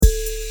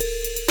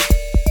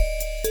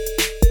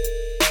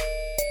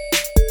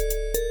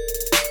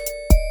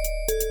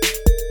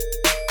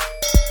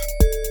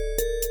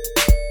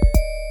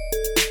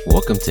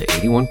welcome to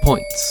 81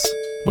 Points,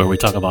 where we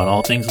talk about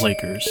all things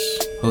Lakers.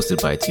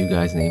 hosted by two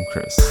guys named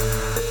Chris.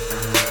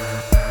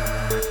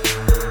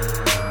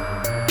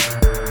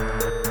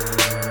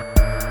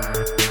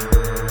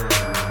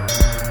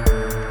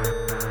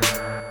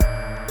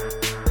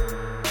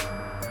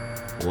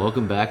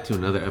 Welcome back to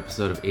another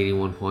episode of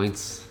 81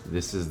 Points.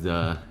 This is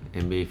the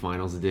NBA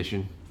Finals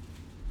edition.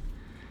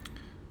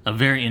 A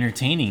very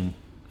entertaining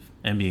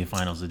NBA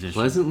Finals edition.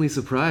 Pleasantly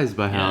surprised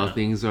by how Yeah.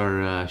 things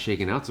are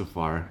shaking out so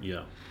far.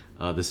 Yeah.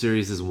 The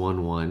series is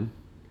 1-1.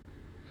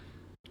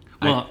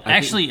 Well,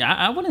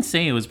 I wouldn't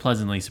say it was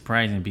pleasantly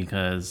surprising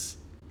because,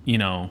 you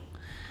know,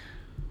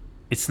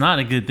 it's not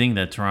a good thing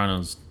that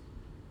Toronto's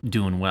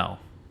doing well,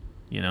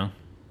 you know?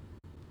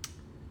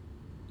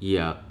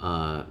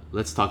 Yeah,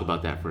 let's talk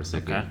about that for a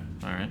second. Okay.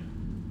 All right.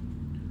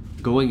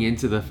 Going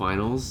into the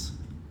finals,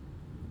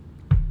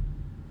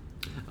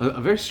 a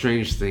very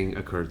strange thing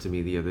occurred to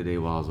me the other day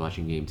while I was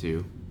watching Game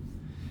 2.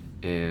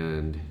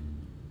 And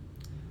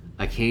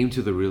I came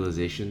to the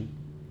realization,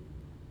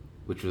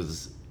 which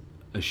was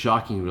a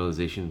shocking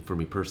realization for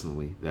me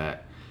personally,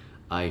 that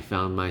I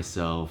found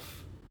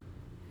myself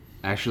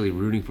actually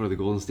rooting for the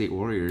Golden State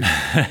Warriors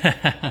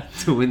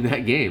to win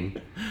that game.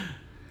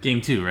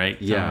 Game 2,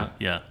 right? Yeah.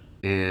 Yeah.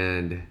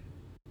 And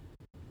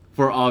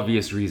for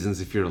obvious reasons,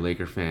 if you're a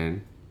Laker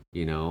fan,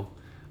 you know,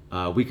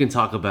 we can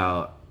talk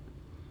about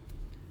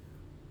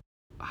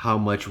how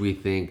much we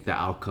think the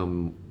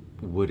outcome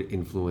would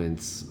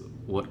influence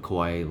what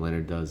Kawhi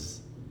Leonard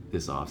does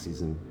this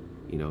offseason.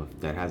 You know, if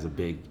that has a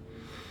big,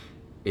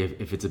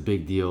 if it's a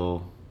big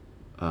deal,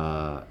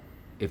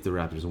 if the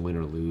Raptors win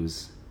or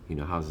lose, you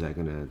know, how's that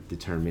going to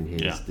determine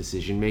his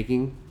decision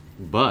making?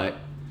 But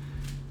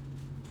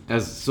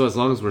as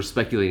long as we're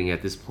speculating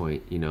at this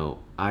point, you know,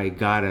 I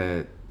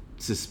gotta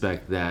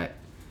suspect that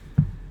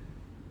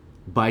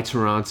by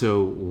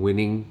Toronto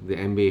winning the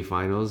NBA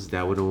Finals,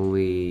 that would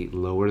only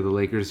lower the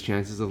Lakers'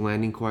 chances of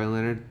landing Kawhi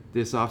Leonard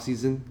this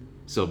offseason.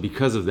 So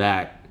because of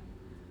that,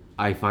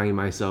 I find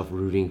myself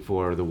rooting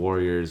for the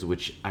Warriors,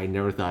 which I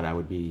never thought I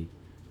would be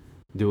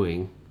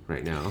doing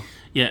right now.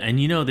 Yeah, and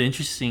you know, the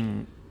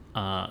interesting...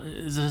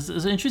 there's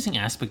an interesting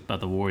aspect about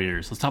the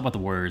Warriors. Let's talk about the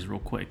Warriors real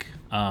quick.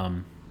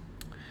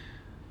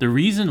 The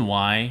reason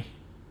why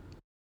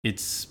you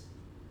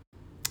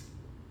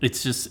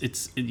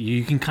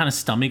can kind of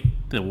stomach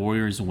the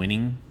Warriors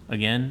winning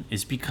again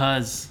is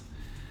because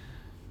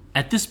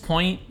at this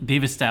point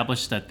they've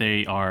established that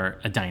they are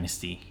a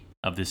dynasty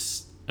of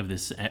this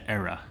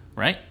era,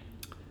 right?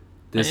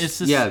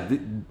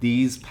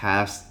 These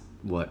past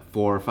 4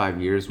 or 5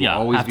 years will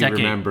always be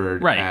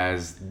remembered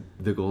as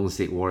the Golden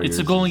State Warriors. It's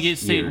the Golden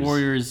State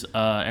Warriors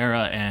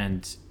era,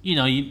 and you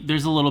know,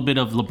 there's a little bit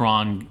of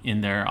LeBron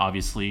in there,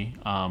 obviously,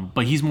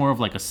 but he's more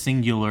of like a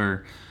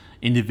singular,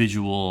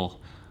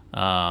 individual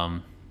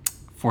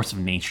force of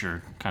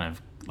nature, kind of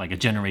like a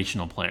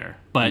generational player.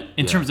 But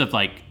in terms of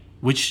like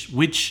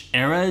which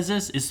era is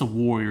this? It's the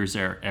Warriors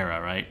era,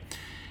 right?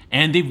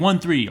 And they've won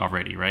 3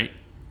 already, right?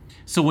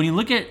 So when you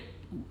look at,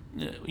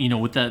 you know,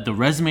 with the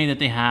resume that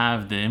they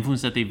have, the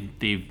influence that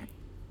they've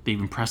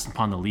impressed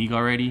upon the league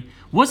already,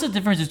 what's the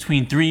difference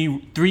between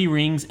three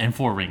rings and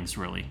 4 rings,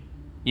 really?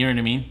 You know what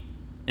I mean?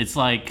 It's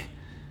like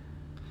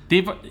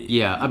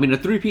I mean, a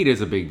three-peat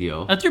is a big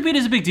deal. A three-peat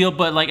is a big deal,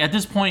 but like at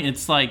this point,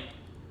 it's like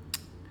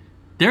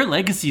their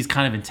legacy is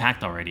kind of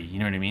intact already. You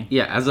know what I mean?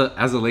 Yeah, as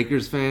a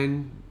Lakers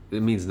fan,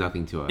 it means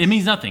nothing to us. It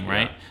means nothing,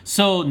 right? Yeah.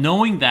 So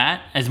knowing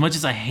that, as much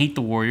as I hate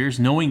the Warriors,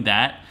 knowing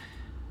that,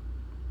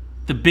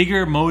 the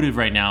bigger motive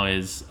right now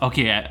is,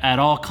 okay, at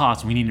all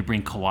costs, we need to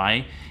bring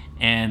Kawhi.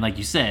 And like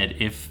you said,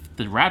 if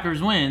the Raptors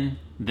win,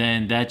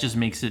 then that just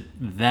makes it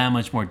that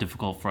much more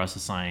difficult for us to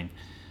sign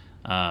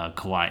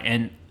Kawhi.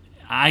 And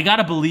I got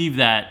to believe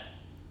that,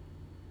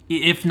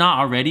 if not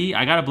already,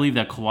 I got to believe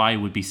that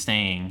Kawhi would be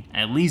staying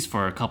at least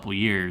for a couple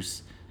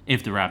years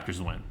if the Raptors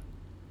win.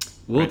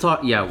 We'll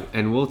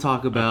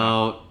talk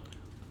about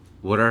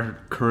what our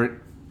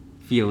current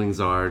feelings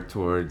are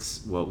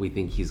towards what we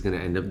think he's going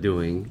to end up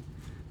doing,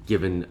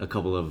 given a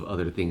couple of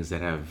other things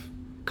that have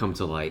come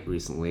to light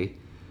recently.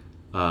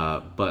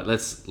 But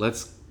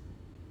let's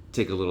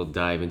take a little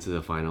dive into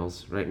the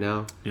finals right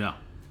now. Yeah.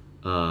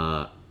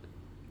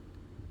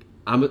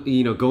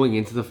 Going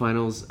into the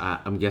finals,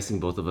 I'm guessing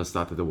both of us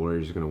thought that the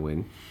Warriors are going to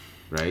win,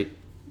 right?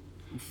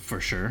 For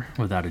sure,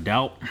 without a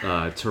doubt.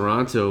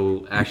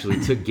 Toronto actually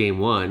took Game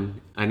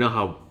 1. I know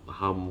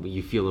how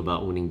you feel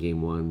about winning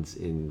Game 1s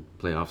in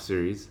playoff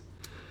series.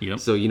 Yep.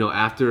 So, you know,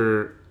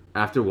 after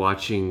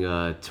watching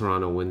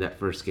Toronto win that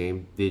first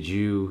game, did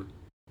you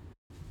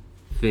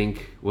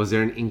think, was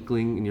there an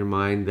inkling in your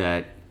mind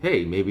that,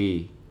 hey,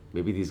 maybe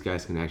these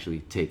guys can actually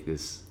take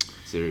this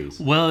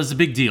series? Well, it's a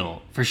big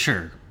deal, for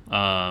sure.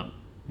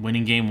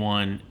 Winning Game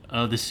 1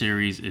 of the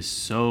series is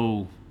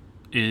so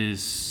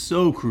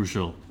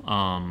crucial.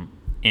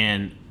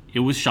 And it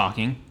was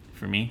shocking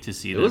for me to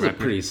see that. It was a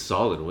pretty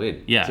solid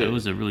win. Yeah, too. It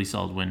was a really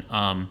solid win.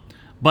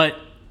 But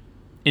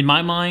in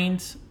my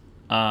mind,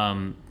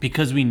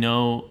 because we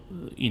know,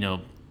 you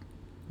know,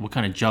 what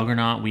kind of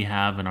juggernaut we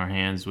have in our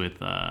hands with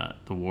the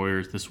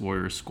Warriors, this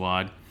Warriors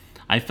squad.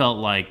 I felt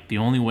like the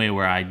only way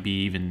where I'd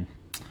be even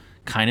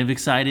kind of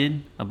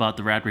excited about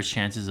the Raptors'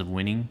 chances of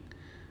winning,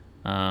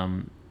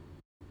 or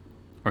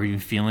even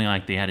feeling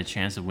like they had a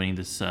chance of winning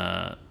this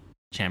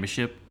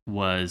championship,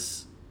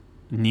 was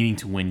needing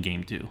to win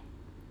Game 2.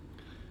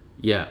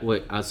 Yeah,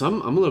 wait. So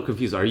I'm a little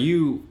confused. Are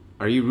you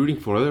rooting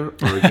for or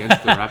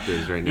against the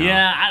Raptors right now?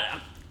 Yeah,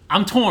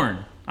 I'm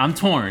torn.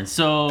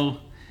 So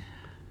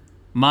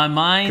my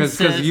mind says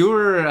because you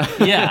were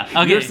yeah,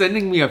 okay. you were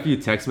sending me a few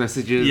text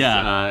messages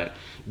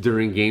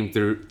during Game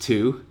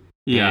 2.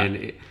 Yeah.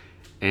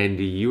 And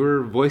you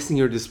were voicing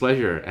your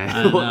displeasure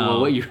at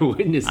what you were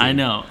witnessing. I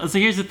know. So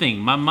here's the thing.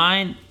 My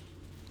mind,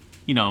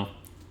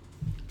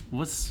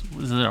 what's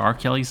it, R.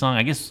 Kelly song?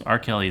 I guess R.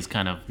 Kelly is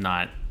kind of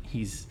not.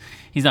 He's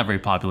not very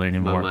popular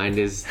anymore. My mind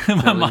is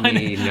telling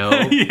me no.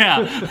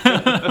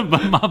 Yeah,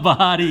 but my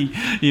body,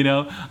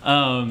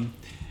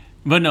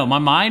 But no, my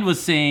mind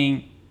was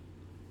saying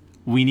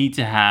we need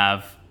to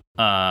have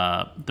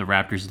the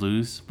Raptors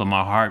lose, but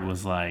my heart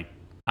was like,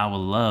 I would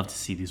love to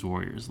see these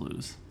Warriors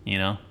lose.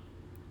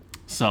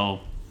 So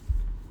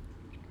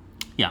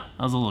yeah,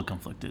 I was a little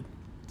conflicted,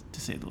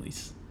 to say the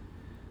least.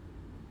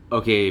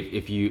 Okay,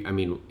 if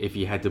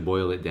you had to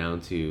boil it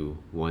down to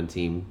one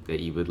team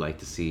that you would like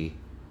to see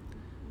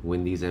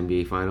win these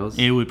NBA finals,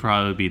 it would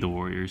probably be the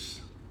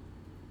Warriors.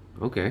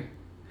 Okay.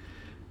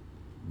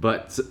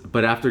 But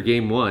after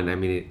Game 1,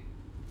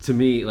 to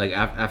me, like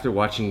after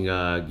watching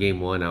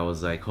Game 1, I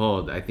was like,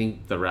 I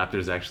think the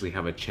Raptors actually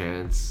have a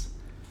chance,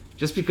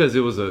 just because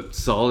it was a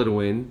solid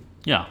win.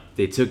 Yeah.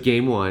 They took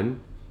Game 1.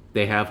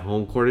 They have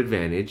home court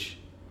advantage.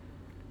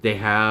 They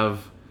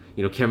have,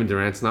 Kevin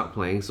Durant's not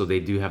playing, so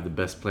they do have the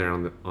best player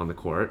on the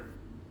court.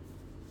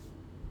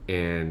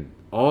 And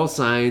all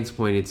signs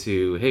pointed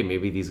to, hey,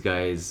 maybe these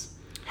guys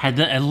had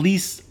at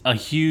least a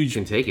huge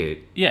can take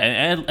it.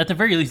 Yeah, at the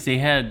very least, they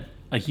had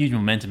a huge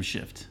momentum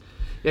shift.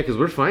 Yeah, because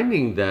we're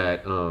finding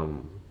that,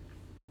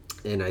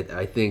 and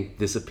I think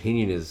this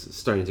opinion is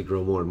starting to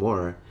grow more and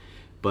more,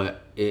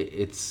 but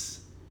it's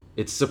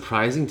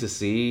surprising to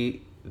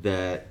see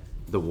that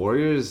the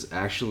Warriors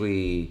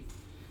actually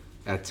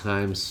at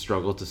times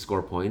struggle to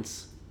score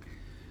points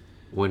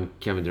when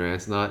Kevin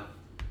Durant's not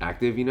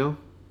active,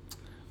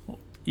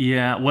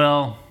 Yeah,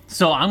 well,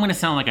 so I'm going to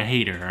sound like a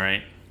hater, all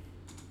right?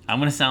 I'm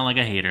going to sound like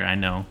a hater, I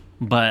know.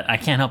 But I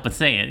can't help but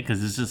say it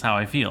because it's just how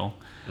I feel.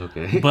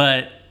 Okay.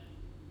 But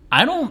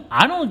I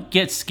don't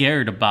get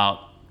scared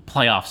about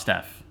playoff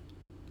Steph.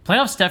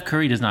 Playoff Steph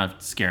Curry does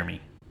not scare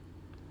me.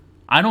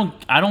 I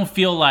don't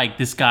feel like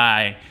this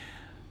guy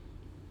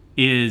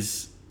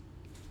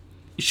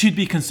should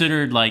be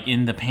considered like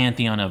in the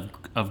pantheon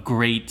of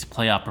great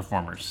playoff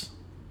performers.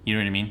 You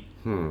know what I mean?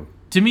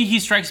 To me, he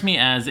strikes me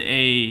as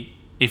a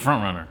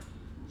front runner.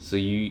 So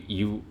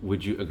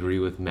would you agree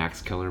with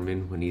Max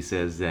Kellerman when he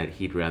says that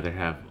he'd rather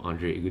have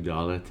Andre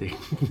Iguodala take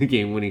the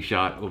game-winning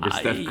shot over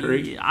Steph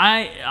Curry?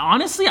 I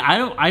honestly,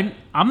 I'm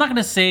not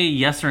gonna say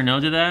yes or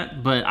no to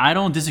that, but I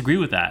don't disagree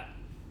with that.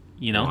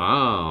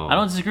 Wow. I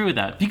don't disagree with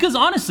that because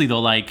honestly, though,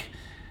 like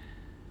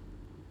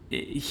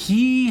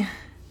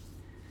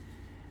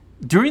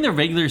during the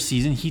regular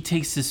season, he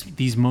takes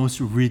these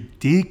most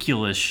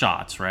ridiculous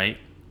shots, right?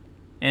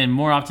 And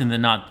more often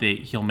than not,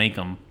 he'll make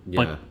them.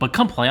 Yeah. But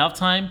come playoff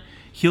time,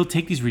 he'll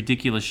take these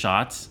ridiculous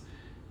shots,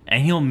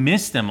 and he'll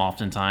miss them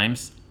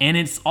oftentimes. And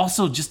it's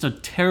also just a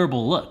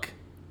terrible look.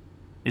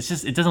 It's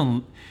just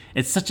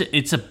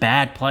it's a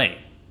bad play,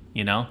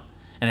 And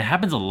it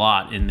happens a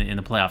lot in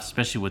the playoffs,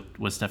 especially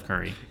with Steph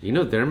Curry.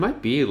 There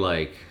might be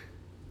like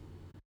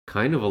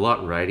kind of a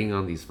lot riding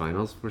on these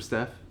finals for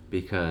Steph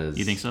because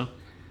You think so?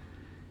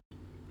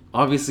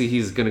 Obviously,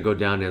 he's gonna go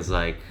down as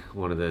like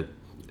one of the.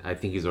 I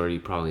think he's already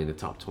probably in the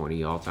top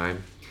 20 all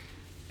time,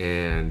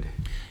 and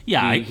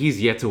yeah,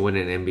 he's yet to win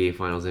an NBA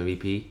Finals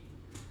MVP.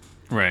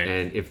 Right.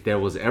 And if there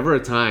was ever a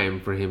time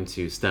for him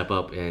to step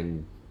up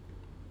and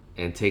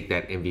take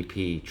that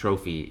MVP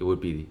trophy, it would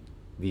be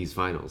these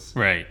finals.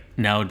 Right.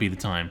 Now would be the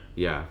time.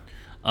 Yeah.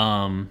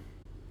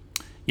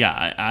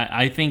 Yeah,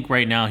 I think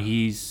right now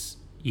he's,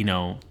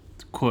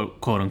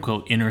 quote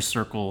unquote inner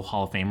circle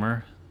Hall of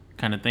Famer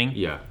kind of thing.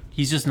 Yeah.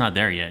 He's just not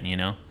there yet,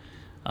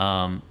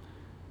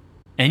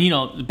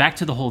 And back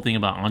to the whole thing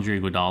about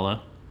Andre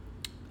Iguodala.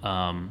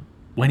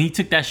 When he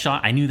took that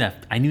shot, I knew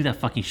that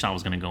fucking shot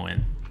was gonna go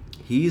in.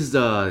 He's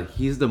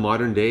the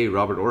modern day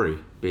Robert Horry,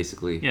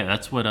 basically. Yeah,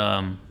 that's what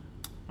I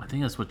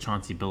think that's what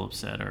Chauncey Billups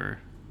said, or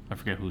I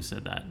forget who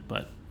said that,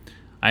 but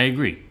I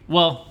agree.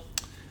 Well,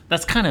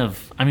 that's kind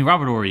of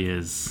Robert Horry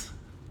is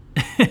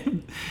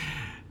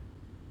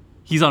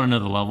he's on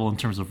another level in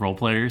terms of role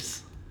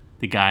players.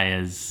 The guy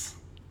is.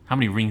 How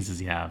many rings does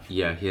he have?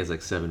 Yeah, he has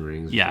like 7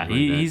 rings. Yeah,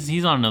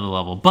 he's on another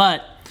level.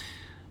 But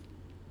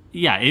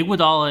yeah,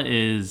 Iguodala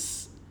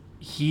is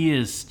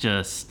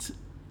just,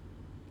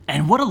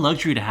 and what a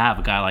luxury to have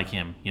a guy like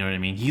him. You know what I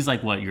mean? He's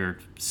like your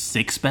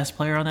 6th best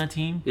player on that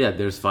team. Yeah,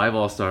 there's 5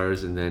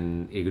 All-Stars and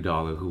then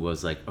Iguodala, who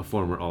was like a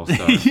former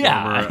All-Star,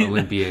 yeah, former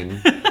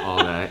Olympian,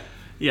 all that.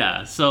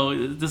 Yeah,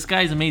 so this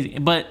guy's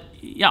amazing. But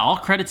yeah, all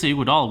credit to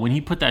Iguodala. When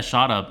he put that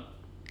shot up,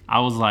 I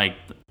was like,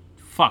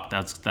 fuck,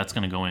 that's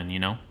gonna go in, you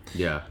know.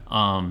 Yeah.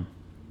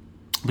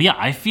 But yeah,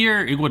 I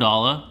fear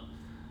Iguodala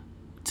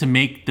to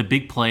make the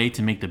big play,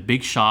 to make the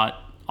big shot,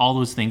 all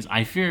those things.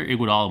 I fear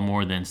Iguodala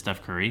more than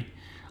Steph Curry.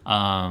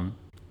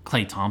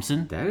 Klay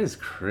Thompson. That is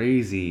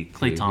crazy.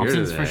 Klay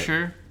Thompson's for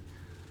sure.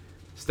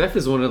 Steph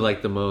is one of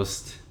like the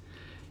most.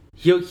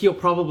 He'll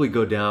probably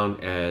go down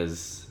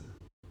as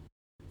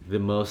the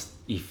most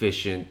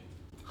efficient,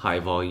 high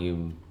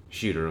volume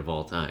shooter of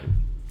all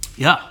time.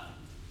 Yeah,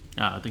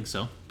 I think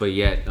so. But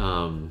yet,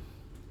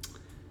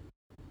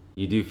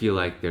 you do feel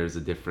like there's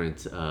a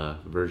different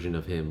version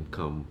of him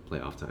come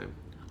playoff time.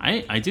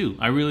 I do.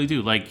 I really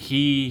do. Like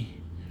he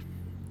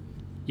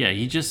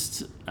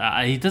just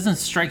he doesn't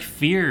strike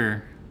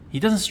fear. He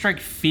doesn't strike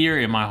fear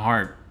in my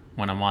heart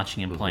when I'm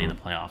watching him play in the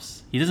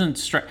playoffs. He doesn't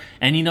strike,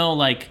 and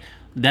like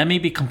that may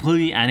be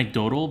completely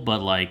anecdotal,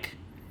 but like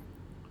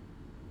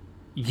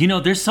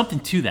there's something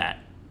to that.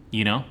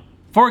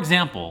 For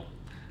example,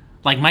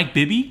 like Mike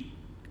Bibby.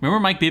 Remember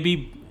Mike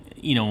Bibby?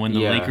 When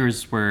the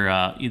Lakers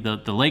were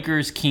the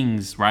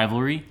Lakers-Kings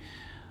rivalry,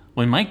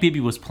 when Mike Bibby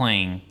was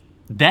playing,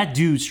 that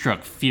dude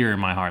struck fear in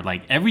my heart.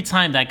 Like every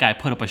time that guy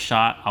put up a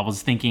shot, I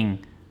was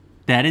thinking,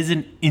 that is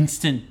an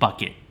instant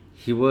bucket.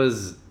 He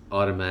was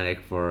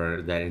automatic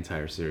for that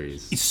entire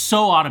series. It's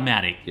so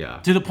automatic. Yeah.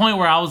 To the point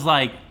where I was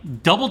like,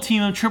 double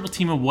team him, triple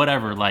team him,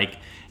 whatever. Like,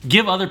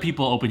 give other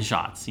people open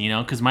shots,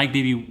 because Mike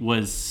Bibby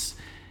was,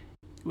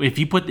 if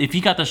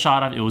he got the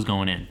shot up, it was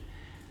going in.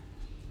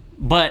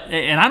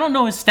 And I don't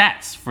know his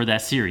stats for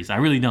that series. I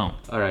really don't.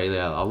 All right,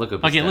 yeah, I'll look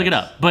up. Okay, look it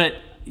up. But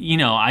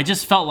I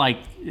just felt like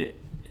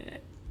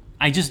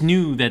I just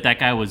knew that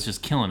guy was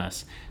just killing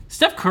us.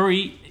 Steph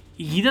Curry,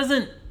 he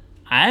doesn't.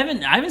 I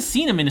haven't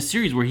seen him in a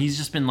series where he's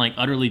just been like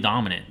utterly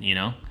dominant.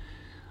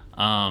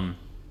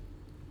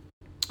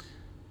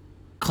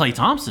 Klay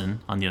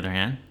Thompson, on the other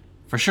hand,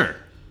 for sure.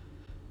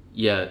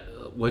 Yeah,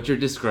 what you're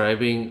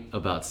describing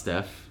about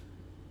Steph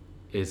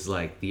is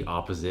like the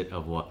opposite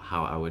of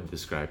how I would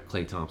describe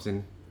Klay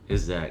Thompson.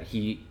 Is that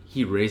he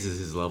raises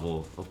his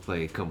level of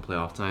play come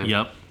playoff time.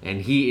 Yep.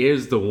 And he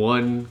is the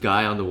one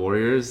guy on the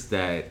Warriors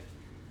that,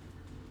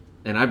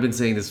 and I've been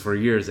saying this for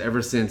years,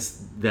 ever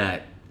since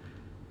that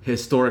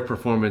historic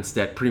performance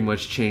that pretty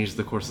much changed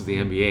the course of the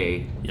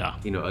NBA. Yeah.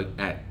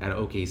 At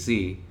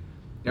OKC.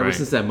 Ever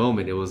since that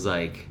moment, it was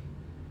like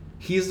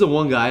he's the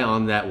one guy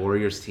on that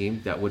Warriors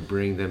team that would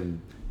bring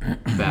them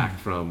back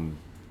from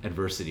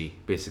adversity,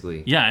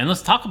 basically. Yeah, and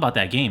let's talk about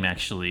that game,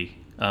 actually.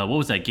 What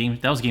was that game?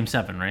 That was Game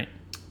 7, right?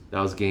 That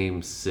was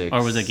Game 6.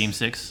 Or was that Game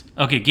 6?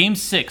 Okay, Game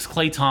 6,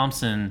 Klay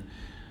Thompson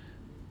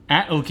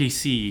at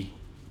OKC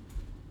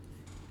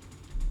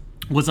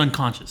was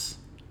unconscious.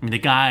 I mean, the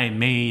guy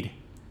made...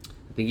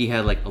 I think he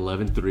had like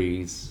 11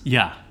 threes.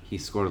 Yeah. He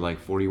scored like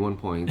 41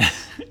 points.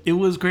 It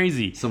was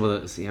crazy.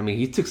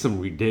 He took some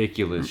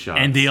ridiculous shots.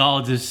 And they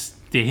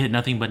hit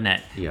nothing but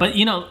net. Yeah. But,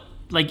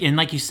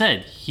 like you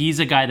said, he's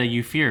a guy that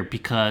you fear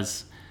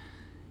because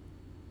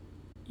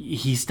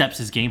he steps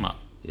his game up,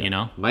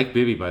 Mike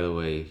Bibby, by the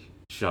way,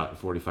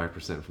 shot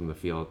 45% from the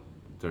field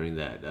during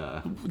that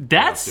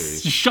That's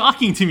series.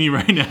 Shocking to me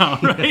right now,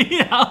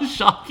 right? How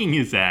shocking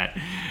is that?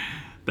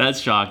 That's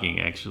shocking,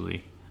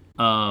 actually.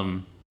 But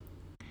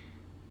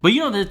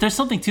there's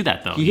something to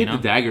that, though. He hit the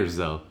daggers,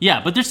 though.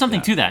 Yeah, but there's something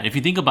to that. If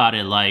you think about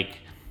it, like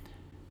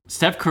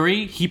Steph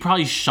Curry, he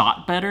probably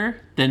shot better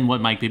than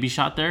what Mike Bibby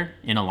shot there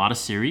in a lot of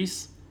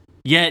series.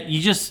 Yet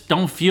you just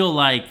don't feel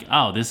like,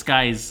 oh, this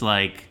guy's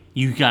like,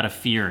 you gotta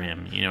fear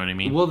him. You know what I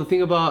mean? Well, the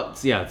thing about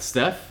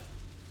Steph,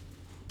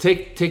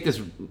 take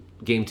this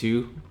Game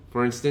 2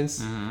 for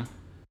instance. Mm-hmm.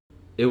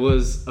 It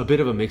was a bit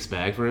of a mixed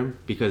bag for him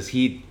because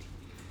he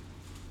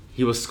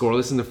was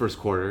scoreless in the first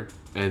quarter.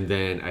 And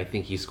then I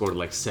think he scored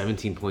like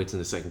 17 points in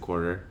the second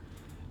quarter.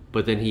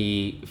 But then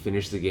he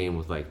finished the game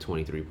with like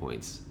 23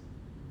 points.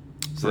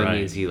 So that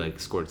means he like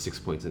scored 6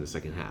 points in the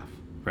second half.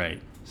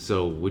 Right.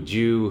 So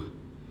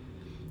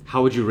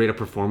how would you rate a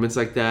performance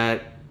like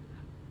that?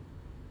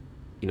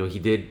 He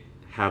did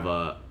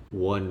have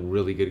one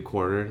really good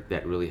quarter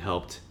that really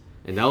helped.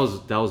 And that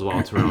was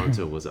while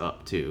Toronto was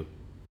up too.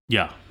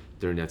 Yeah.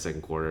 During that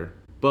second quarter.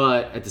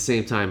 But at the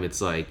same time,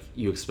 it's like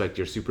you expect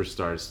your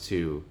superstars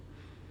to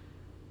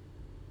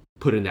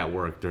put in that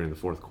work during the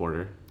fourth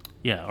quarter.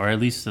 Yeah, or at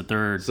least the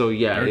third. So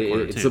yeah,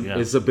 third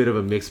it's a bit of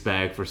a mixed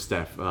bag for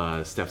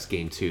Steph's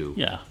Game 2.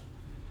 Yeah,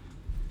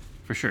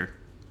 for sure.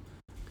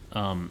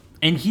 And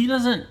he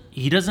doesn't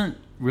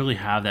really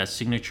have that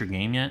signature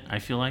game yet. I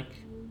feel like,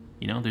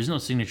 there's no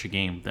signature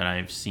game that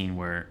I've seen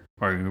or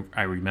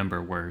I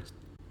remember where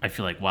I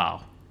feel like,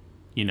 wow,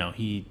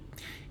 he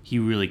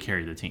really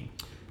carried the team.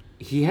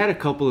 He had a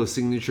couple of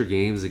signature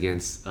games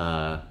against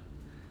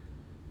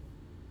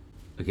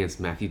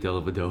Matthew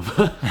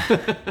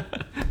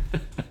Dellavedova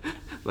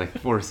like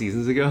 4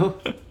 seasons ago.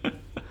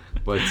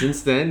 But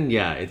since then,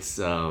 yeah, it's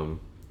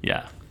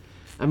yeah.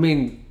 I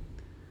mean,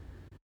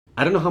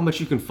 I don't know how much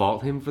you can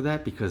fault him for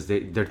that because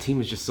their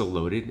team is just so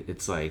loaded.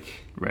 It's like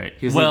right.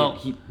 He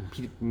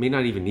may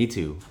not even need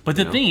to. But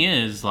the thing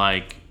is,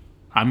 like,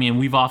 I mean,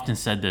 we've often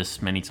said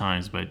this many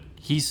times, but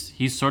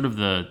he's sort of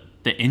the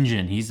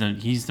engine. He's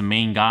the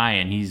main guy,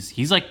 and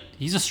he's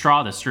a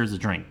straw that stirs the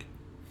drink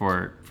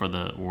for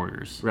the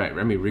Warriors. Right.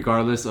 I mean,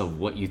 regardless of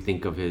what you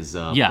think of his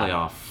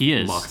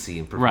playoff moxie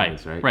and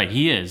performance, right? Right.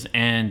 He is,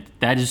 and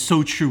that is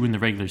so true in the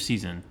regular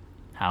season.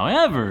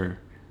 However,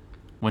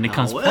 when it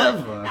comes,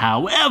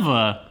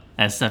 however,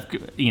 as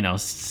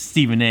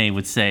Stephen A.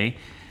 would say,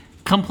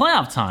 come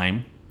playoff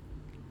time,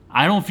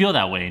 I don't feel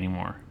that way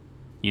anymore.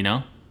 You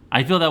know,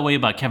 I feel that way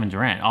about Kevin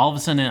Durant. All of a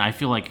sudden, I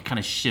feel like it kind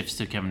of shifts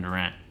to Kevin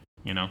Durant.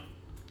 You know,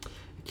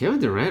 Kevin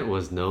Durant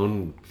was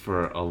known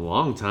for a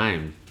long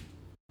time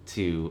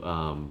to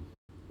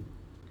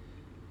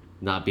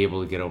not be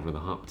able to get over the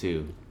hump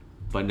too.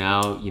 But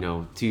now,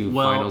 two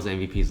finals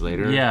MVPs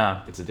later,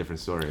 it's a different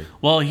story.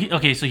 Well,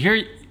 he's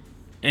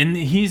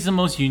the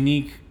most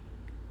unique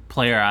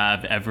player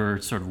I've ever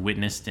sort of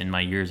witnessed in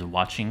my years of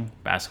watching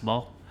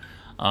basketball.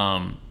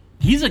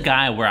 He's a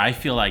guy where I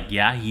feel like,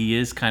 he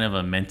is kind of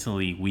a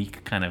mentally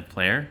weak kind of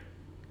player.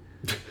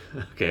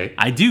 Okay.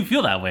 I do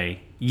feel that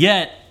way.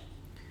 Yet,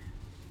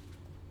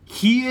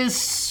 he is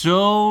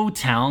so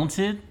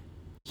talented.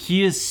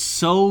 He is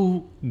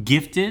so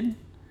gifted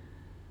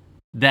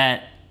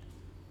that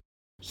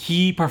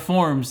he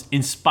performs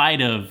in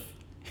spite of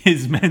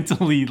his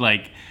mentally,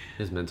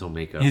 his mental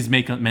makeup.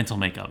 Mental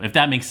makeup, if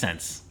that makes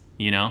sense,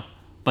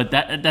 But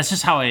that's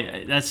just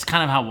that's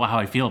kind of how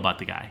I feel about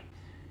the guy.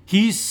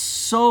 He's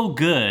so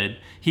good.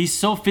 He's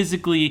so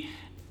physically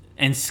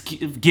and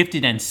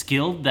gifted and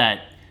skilled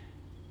that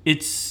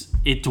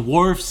it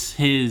dwarfs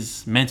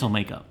his mental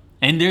makeup.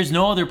 And there's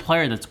no other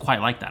player that's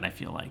quite like that, I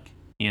feel like,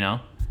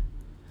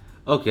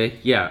 Okay,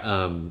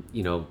 yeah.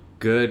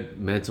 Good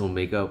mental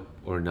makeup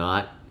or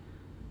not,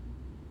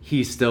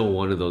 he's still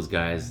one of those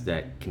guys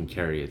that can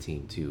carry a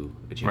team to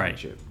a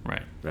championship.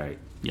 Right.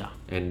 Yeah.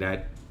 And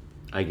that,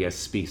 I guess,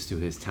 speaks to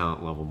his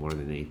talent level more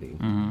than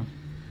anything.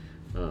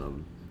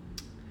 Mm-hmm.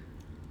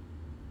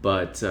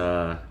 But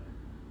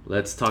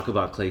let's talk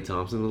about Klay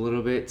Thompson a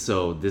little bit.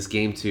 So this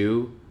game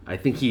too, I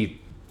think he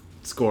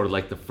scored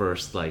the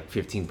first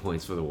 15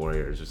 points for the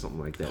Warriors or something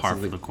like that. Par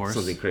for the course.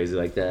 Something crazy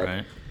like that.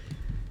 Right.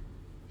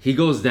 He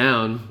goes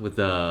down with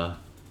a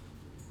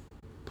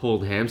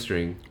pulled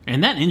hamstring.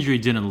 And that injury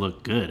didn't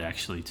look good,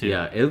 actually, too.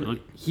 Yeah,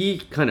 he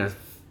kind of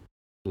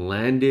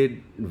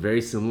landed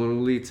very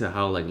similarly to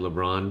how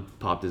LeBron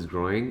popped his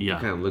groin. Yeah.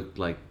 It kind of looked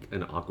like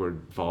an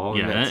awkward fall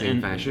in that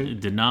same fashion. It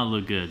did not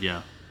look good,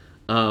 yeah.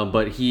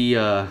 But he,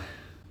 I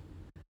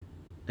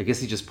guess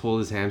he just pulled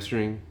his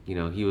hamstring.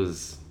 He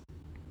was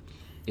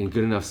in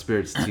good enough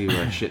spirits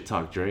to shit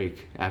talk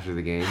Drake after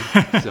the game.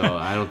 So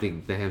I don't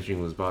think the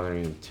hamstring was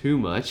bothering him too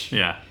much.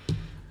 Yeah.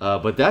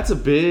 But that's a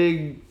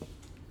big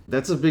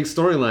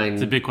storyline.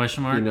 It's a big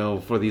question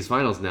mark. For these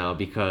finals now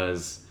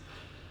because.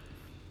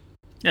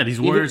 Yeah,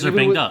 these Warriors are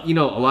banged up. A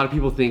lot of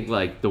people think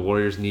the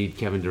Warriors need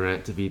Kevin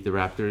Durant to beat the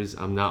Raptors.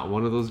 I'm not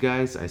one of those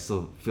guys. I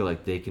still feel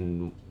like they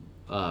can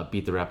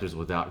beat the Raptors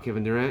without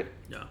Kevin Durant.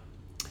 Yeah.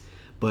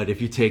 But if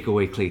you take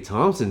away Klay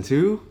Thompson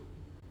too,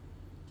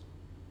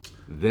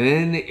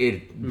 then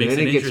it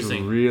gets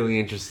really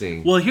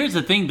interesting. Well, here's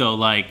the thing though,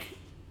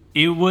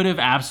 it would have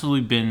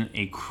absolutely been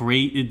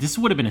this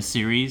would have been a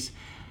series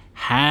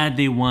had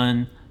they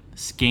won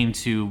game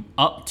 2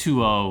 up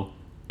 2-0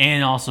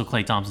 and also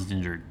Klay Thompson's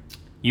injured.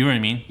 You know what I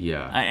mean?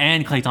 Yeah.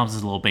 And Klay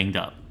Thompson's a little banged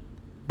up.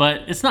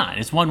 But it's not.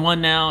 It's 1-1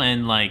 now,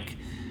 and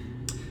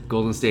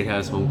Golden State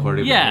has home court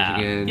advantage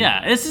again.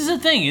 Yeah, this is the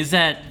thing, is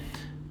that,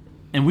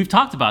 and we've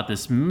talked about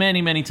this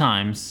many, many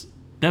times,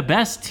 the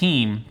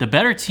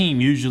better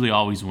team usually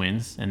always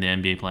wins in the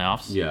NBA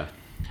playoffs. Yeah.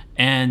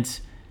 And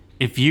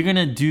if you're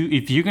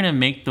gonna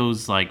make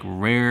those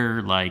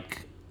rare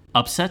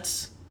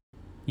upsets,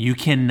 you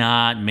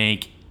cannot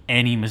make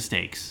any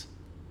mistakes.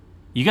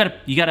 You gotta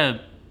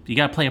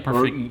play a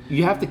perfect. Or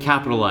you have to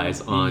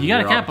capitalize on. You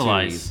gotta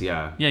capitalize.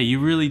 Yeah. Yeah, you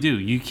really do.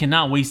 You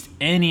cannot waste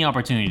any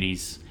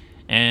opportunities.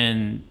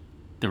 And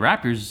the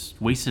Raptors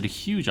wasted a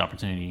huge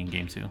opportunity in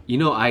game 2.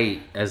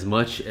 As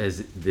much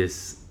as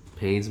this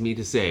pains me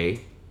to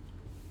say,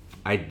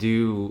 I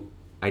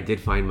did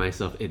find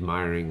myself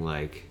admiring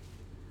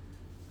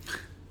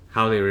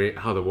how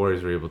the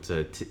Warriors were able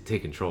to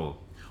take control.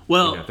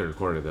 Well, in that third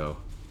quarter though.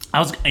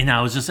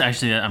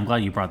 I'm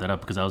glad you brought that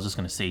up because I was just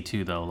gonna say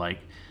too though,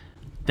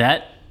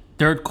 that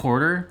third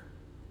quarter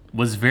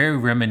was very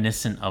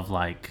reminiscent of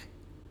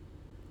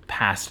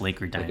past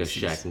Laker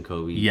dynasties. Like a Shaq and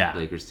Kobe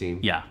Lakers team.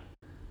 Yeah.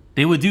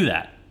 They would do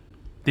that.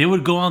 They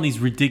would go on these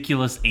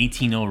ridiculous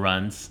 18-0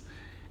 runs.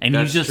 And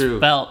you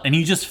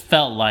just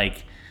felt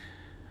like,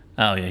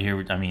 oh yeah,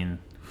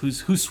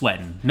 who's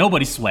sweating?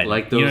 Nobody's sweating.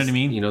 Those, you know what I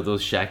mean?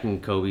 Those Shaq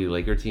and Kobe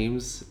Laker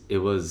teams, it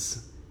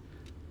was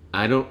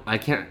I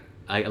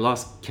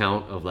lost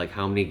count of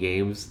how many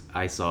games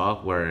I saw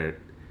where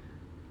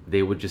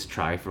they would just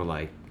try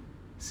for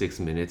 6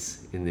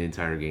 minutes in the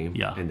entire game.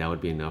 Yeah. And that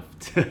would be enough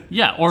to.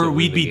 Yeah, or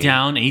we'd be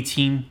down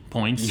 18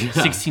 points,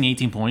 16,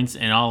 18 points,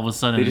 and all of a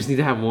sudden. They just need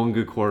to have one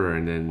good quarter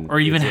and then. Or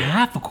even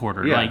half a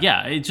quarter.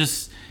 Yeah. It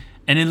just.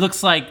 And it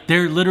looks like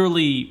they're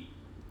literally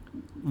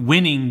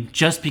winning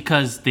just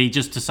because they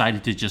just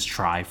decided to just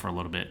try for a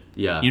little bit.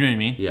 Yeah. You know what I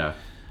mean? Yeah.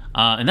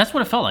 And that's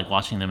what it felt like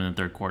watching them in the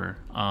third quarter.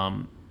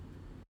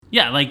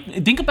 Yeah,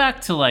 like think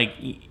back to like,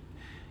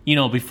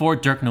 before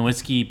Dirk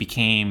Nowitzki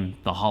became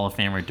the Hall of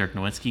Famer Dirk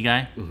Nowitzki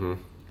guy,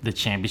 the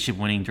championship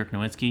winning Dirk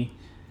Nowitzki.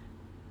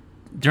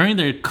 During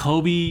the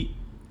Kobe,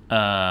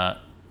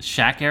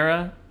 Shaq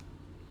era,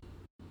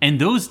 and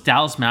those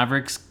Dallas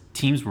Mavericks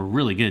teams were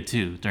really good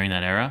too during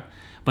that era.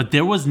 But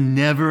there was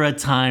never a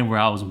time where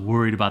I was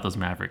worried about those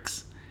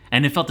Mavericks.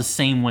 And it felt the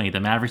same way. The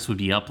Mavericks would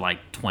be up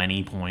like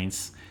 20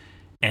 points.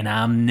 And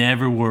I'm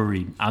never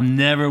worried.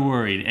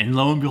 And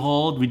lo and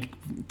behold,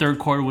 third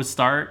quarter would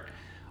start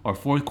or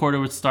fourth quarter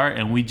would start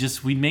and we'd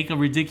make a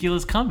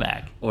ridiculous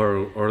comeback.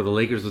 Or the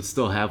Lakers would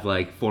still have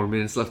like 4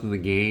 minutes left in the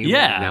game.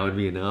 Yeah. And that would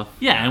be enough.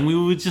 Yeah, and we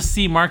would just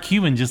see Mark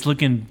Cuban just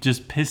looking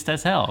just pissed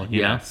as hell.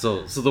 You know?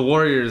 So the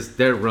Warriors,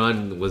 their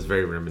run was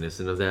very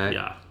reminiscent of that.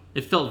 Yeah.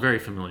 It felt very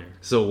familiar.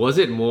 So was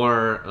it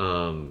more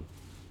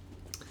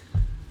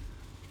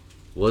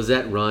was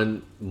that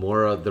run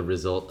more of the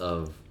result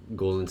of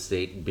Golden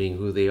State being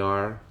who they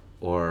are,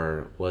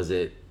 or was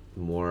it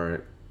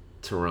more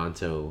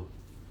Toronto's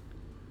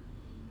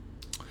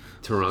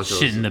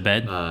shit in the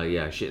bed?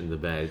 Shit in the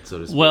bed, so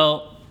to speak.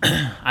 Well,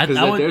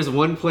 there's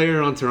one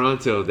player on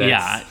Toronto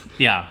that's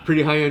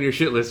pretty high on your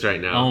shit list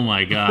right now. Oh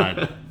my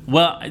god.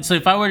 Well, so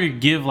if I were to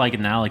give like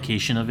an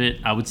allocation of it,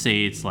 I would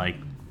say it's like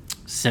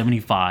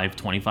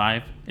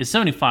 75-25. It's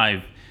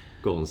 75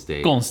 Golden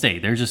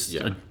State. They're just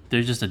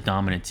a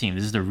dominant team.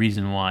 This is the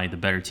reason why the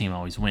better team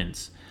always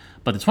wins.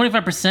 But the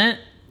 25%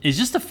 is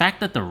just the fact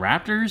that the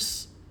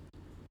Raptors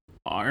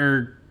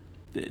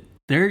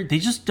they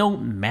just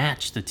don't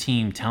match the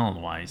team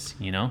talent-wise,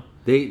 you know?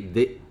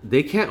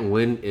 They can't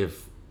win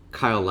if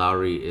Kyle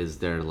Lowry is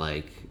their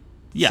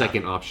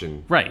second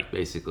option. Right.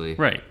 Basically.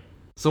 Right.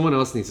 Someone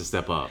else needs to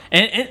step up.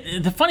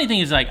 And the funny thing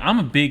is like I'm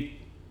a big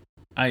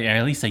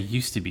at least I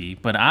used to be,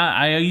 but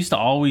I used to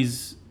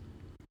always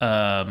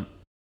been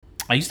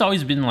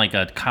like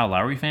a Kyle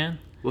Lowry fan.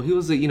 Well, he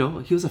was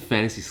a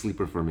fantasy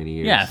sleeper for many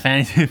years. Yeah,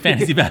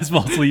 fantasy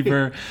basketball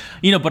sleeper.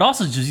 But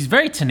also just he's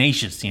very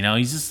tenacious.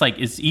 He's just like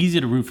it's easy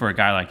to root for a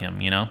guy like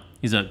him.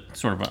 He's a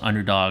sort of an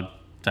underdog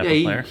type of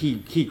player.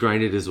 He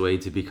grinded his way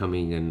to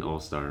becoming an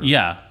all-star.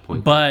 Yeah,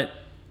 but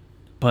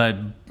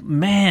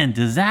man,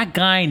 does that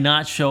guy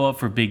not show up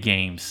for big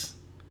games?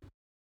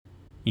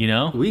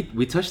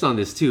 We touched on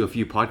this too a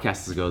few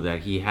podcasts ago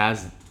that he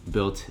has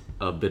built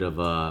a bit of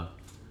a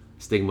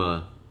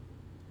stigma.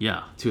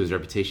 Yeah. To his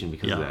reputation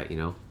because of that,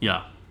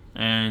 Yeah.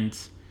 And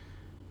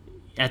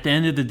at the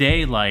end of the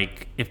day,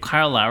 like, if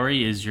Kyle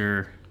Lowry is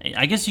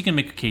I guess you can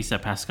make a case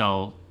that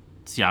Pascal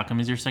Siakam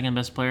is your second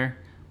best player,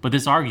 but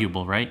it's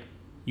arguable, right?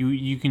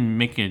 You can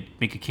make a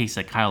case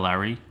that Kyle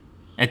Lowry,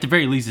 at the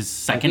very least, is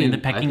second in the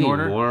pecking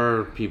order.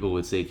 More people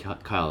would say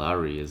Kyle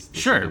Lowry is the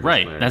second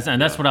right. best player.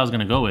 That's what I was going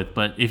to go with.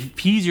 But if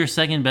he's your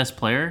second best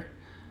player,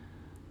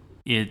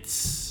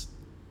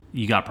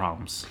 you got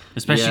problems,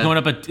 especially going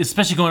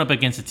up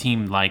against a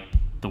team like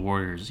the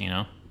Warriors.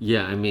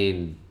 Yeah, I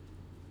mean,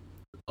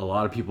 a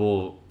lot of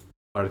people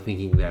are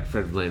thinking that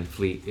Fred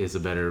VanVleet is a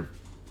better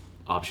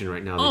option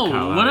right now. Than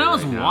Kyle Lowry when I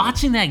was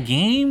watching that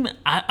game,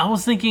 I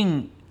was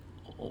thinking,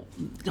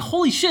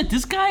 holy shit,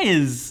 this guy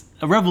is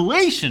a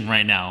revelation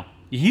right now.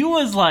 He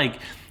was like,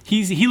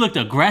 he looked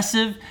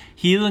aggressive.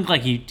 He looked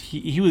like he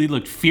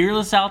looked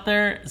fearless out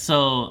there.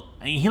 So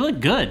he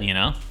looked good.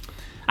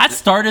 I'd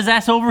start his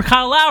ass over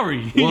Kyle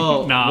Lowry.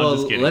 I'm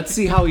just kidding. Let's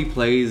see how he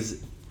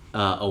plays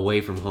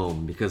away from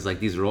home, because like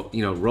these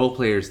role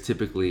players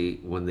typically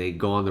when they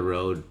go on the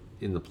road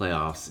in the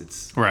playoffs,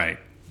 it's right.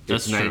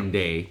 That's night and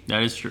day.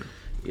 That is true.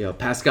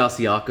 Pascal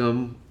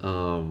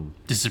Siakam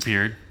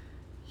disappeared.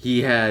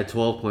 He had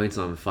 12 points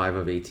on 5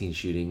 of 18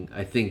 shooting.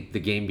 I think the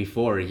game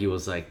before he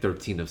was like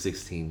 13 of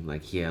 16.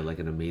 Like he had like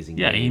an amazing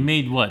game. Yeah, he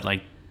made what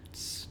like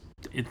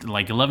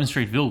 11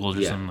 straight field goals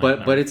or something.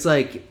 But it's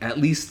like at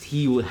least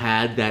he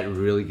had that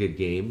really good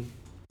game.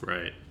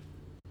 Right.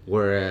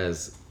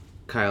 Whereas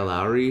Kyle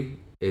Lowry,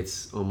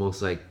 it's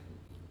almost like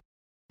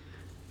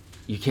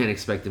you can't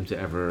expect him to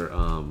ever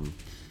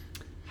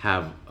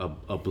have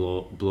a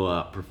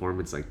blowout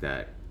performance like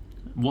that.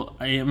 Well,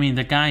 I mean,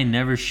 the guy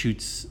never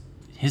shoots.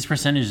 His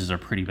percentages are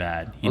pretty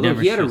bad. He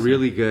had a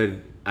really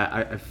good.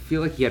 I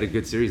feel like he had a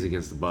good series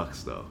against the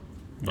Bucks though.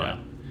 Yeah.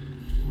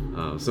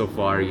 So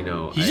far, he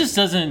just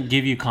doesn't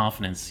give you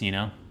confidence.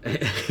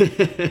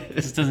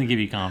 Just doesn't give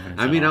you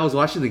confidence. I mean, I was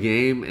watching the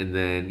game, and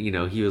then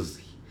he was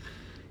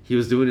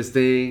doing his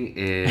thing,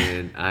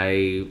 and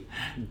I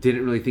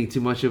didn't really think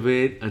too much of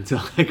it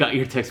until I got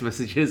your text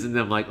messages, and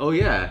then I'm like, oh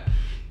yeah,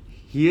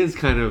 he is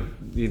kind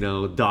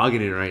of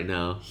dogging it right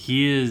now.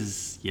 He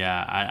is.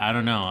 Yeah, I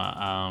don't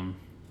know.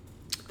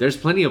 There's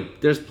plenty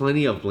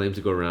of blame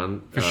to go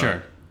around for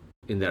sure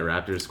in that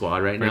Raptors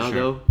squad right now,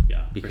 though.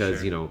 Yeah,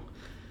 because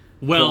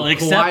well,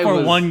 except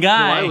for one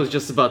guy. Kawhi was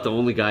just about the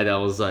only guy that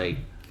was like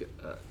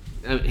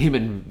him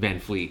and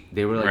VanVleet.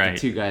 They were like the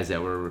two guys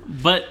that were.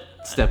 But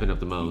stepping up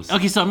the most.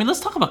 Okay, so I mean, let's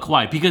talk about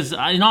Kawhi because,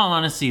 in all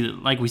honesty,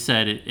 like we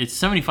said, it's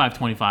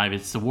 75-25.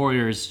 It's the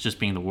Warriors just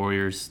being the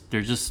Warriors.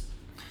 They're just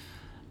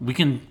we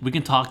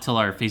can talk till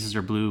our faces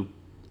are blue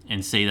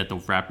and say that the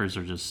Raptors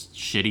are just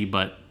shitty,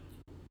 but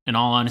in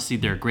all honesty,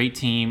 they're a great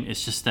team.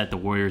 It's just that the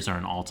Warriors are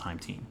an all-time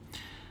team.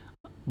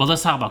 But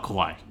let's talk about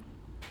Kawhi.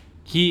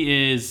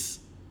 He is.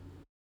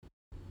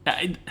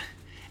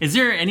 Is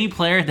there any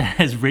player that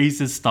has raised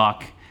his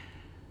stock?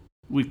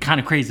 We're kind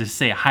of crazy to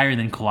say higher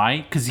than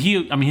Kawhi because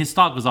his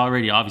stock was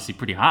already obviously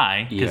pretty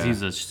high because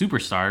he's a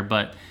superstar.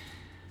 But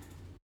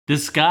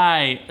this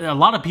guy, a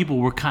lot of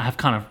people have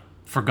kind of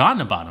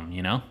forgotten about him.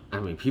 You know, I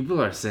mean,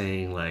 people are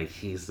saying like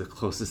he's the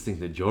closest thing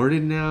to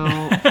Jordan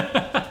now.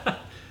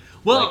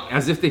 Well, like,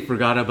 as if they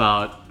forgot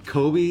about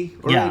Kobe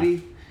already.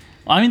 Yeah.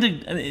 I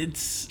mean,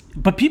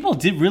 but people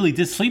really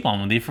did sleep on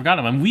him. They forgot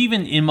him. I mean, we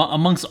even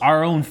amongst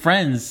our own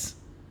friends.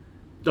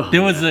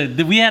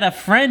 We had a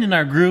friend in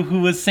our group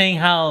who was saying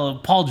how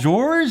Paul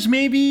George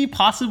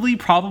possibly,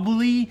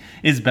 probably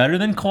is better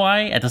than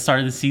Kawhi at the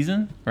start of the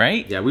season,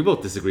 right? Yeah, we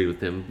both disagreed with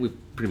him. We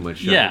pretty much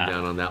shut him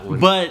down on that one.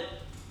 But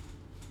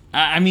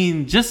I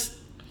mean, just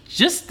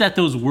that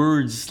those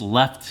words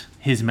left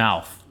his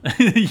mouth,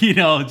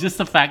 just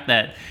the fact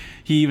that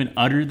he even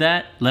uttered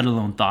that, let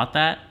alone thought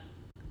that,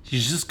 it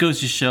just goes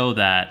to show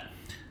that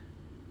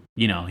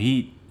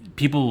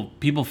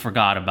people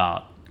forgot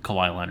about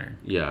Kawhi Leonard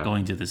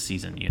going to this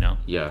season,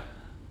 Yeah.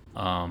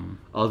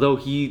 Although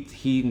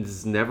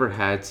he's never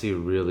had to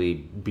really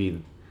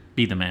be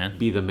the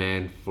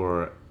man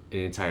for an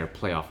entire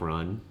playoff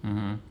run.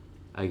 Mm-hmm.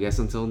 I guess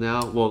until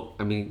now. Well,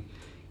 I mean,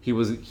 he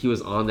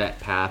was on that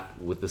path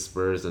with the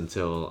Spurs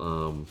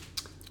until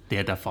they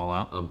had that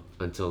fallout.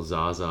 Until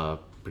Zaza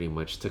pretty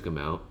much took him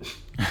out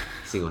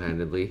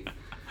single-handedly.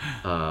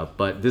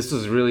 But this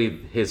was really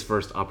his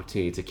first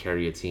opportunity to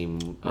carry a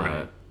team.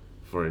 Right.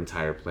 For an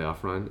entire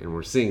playoff run, and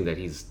we're seeing that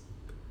he's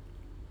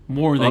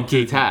more than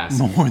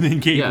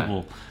capable.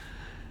 Yeah.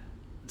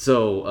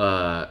 So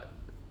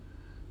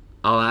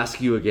I'll ask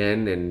you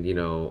again,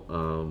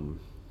 and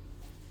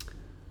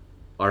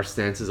our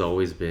stance has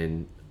always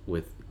been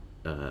with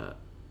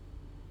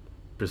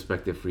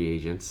prospective free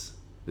agents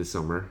this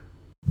summer.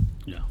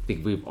 Yeah, I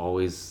think we've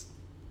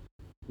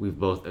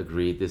both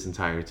agreed this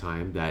entire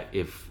time that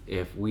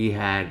if we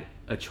had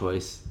a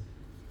choice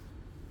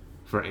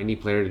for any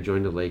player to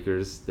join the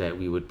Lakers, that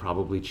we would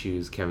probably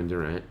choose Kevin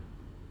Durant.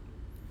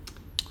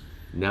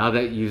 Now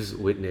that you've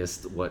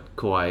witnessed what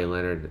Kawhi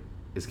Leonard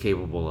is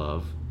capable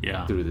of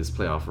through this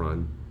playoff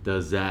run,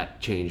 does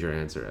that change your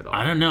answer at all?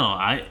 I don't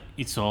know.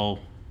 It's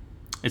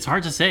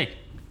hard to say.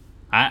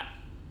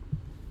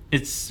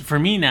 It's for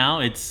me now.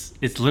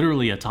 It's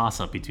literally a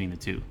toss-up between the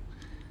two.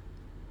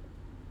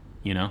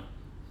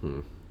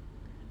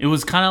 It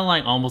was kind of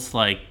like almost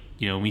like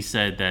we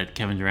said that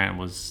Kevin Durant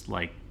was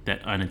like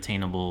that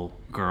unattainable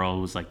girl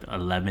who's like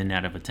 11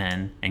 out of a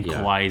 10, and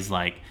Kawhi's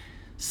like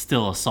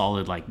still a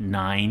solid like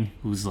 9,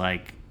 who's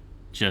like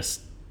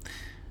just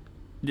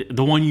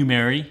the one you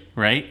marry,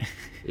 right?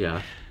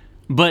 Yeah.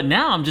 But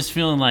now I'm just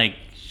feeling like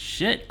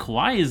shit.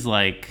 Kawhi is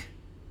like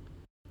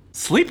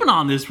sleeping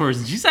on this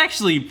person. She's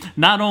actually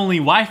not only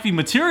wifey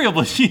material,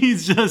 but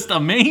she's just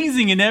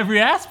amazing in every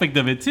aspect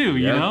of it too.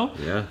 You know?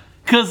 Yeah.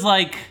 Because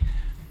like.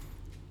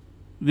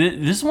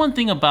 This one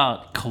thing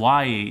about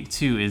Kawhi,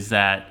 too, is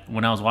that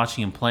when I was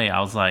watching him play,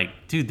 I was like,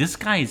 dude, this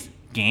guy's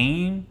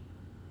game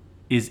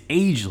is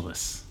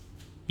ageless,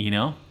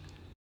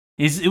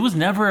 It was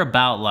never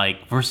about,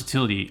 like,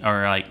 versatility,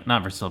 or, like,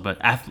 not versatility,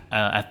 but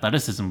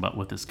athleticism but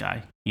with this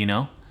guy,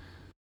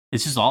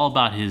 It's just all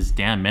about his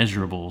damn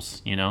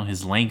measurables,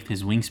 his length,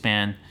 his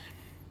wingspan,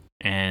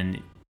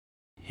 and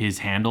his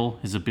handle,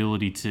 his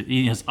ability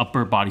his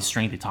upper body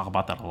strength. They talk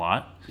about that a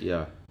lot.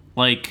 Yeah.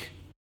 Like...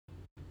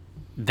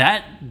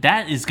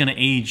 That is gonna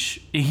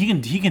age. He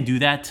can do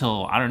that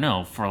till I don't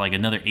know for like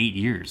another 8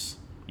 years.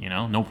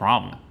 No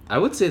problem. I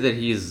would say that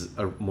he's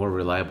a more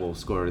reliable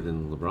scorer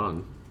than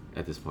LeBron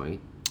at this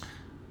point.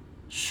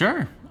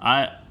 Sure.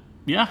 I'm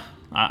not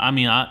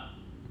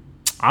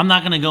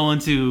gonna go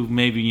into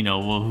maybe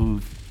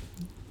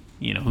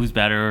who's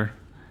better.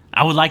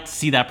 I would like to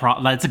see that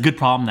problem. That's a good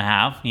problem to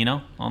have,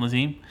 on the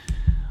team.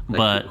 Like,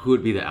 but who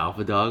would be the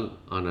alpha dog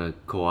on a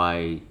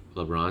Kawhi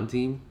LeBron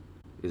team?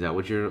 Is that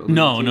what you're?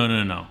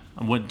 No.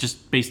 What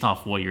just based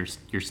off what your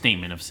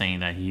statement of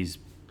saying that he's,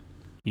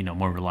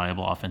 more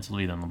reliable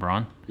offensively than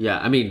LeBron? Yeah,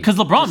 I mean, because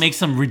LeBron makes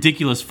some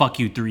ridiculous fuck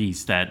you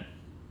threes that,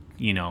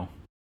 I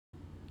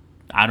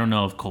don't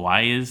know if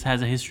Kawhi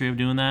has a history of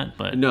doing that,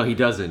 but no, he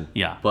doesn't.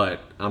 Yeah,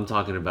 but I'm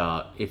talking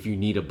about if you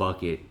need a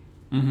bucket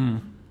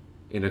in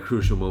a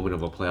crucial moment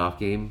of a playoff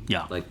game.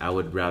 Yeah, like I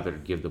would rather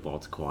give the ball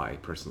to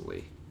Kawhi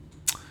personally.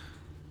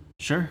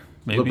 Sure.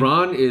 Maybe.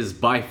 LeBron is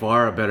by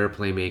far a better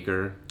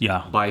playmaker.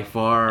 Yeah. By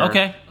far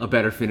a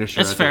better finisher.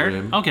 That's at fair.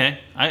 The rim. Okay.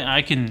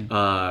 I can...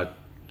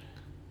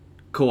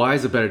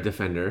 Kawhi's a better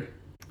defender.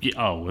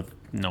 Yeah, with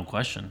no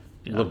question.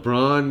 Yeah.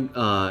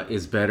 LeBron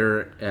is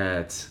better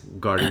at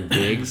guarding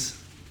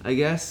bigs, I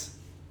guess.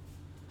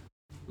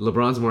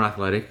 LeBron's more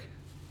athletic.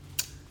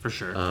 For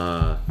sure.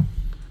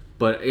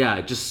 But yeah,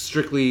 just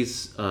strictly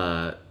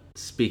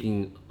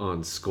speaking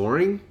on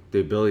scoring, the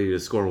ability to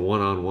score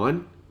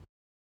 1-on-1,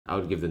 I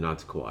would give the nod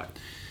to Kawhi.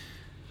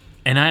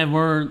 And I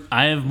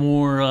have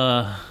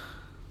more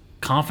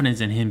confidence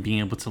in him being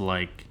able to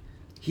like.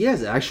 He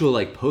has actual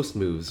like post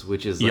moves,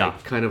 which is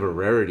like kind of a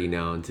rarity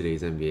now in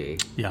today's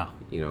NBA. Yeah,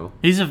 you know,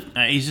 he's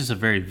just a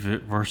very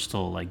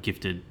versatile, like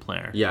gifted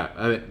player. Yeah,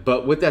 I mean,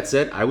 but with that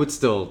said, I would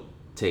still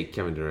take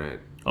Kevin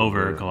Durant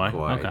over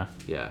Kawhi. Okay,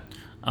 yeah.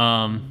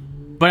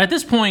 But at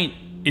this point,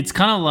 it's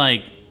kind of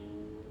like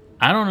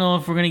I don't know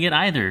if we're gonna get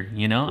either.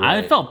 You know,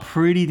 right. I felt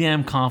pretty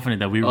damn confident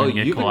that we were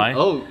gonna get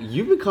Kawhi.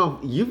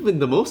 You've been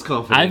the most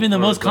confident. I've been the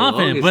most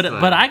confident,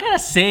 but I gotta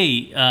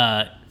say,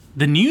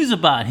 the news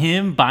about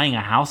him buying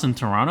a house in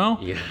Toronto,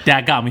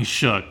 that got me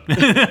shook.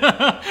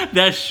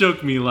 That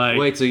shook me like.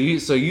 Wait, so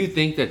you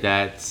think that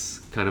that's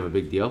kind of a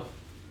big deal?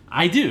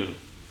 I do.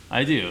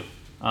 I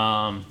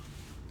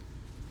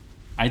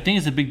think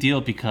it's a big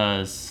deal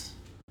because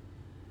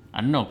I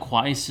don't know.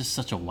 Kawhi is just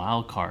such a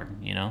wild card,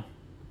 you know.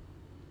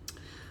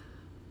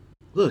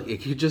 Look,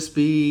 it could just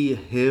be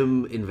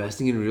him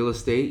investing in real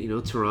estate. You know,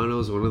 Toronto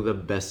is one of the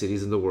best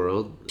cities in the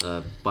world.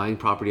 Buying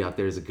property out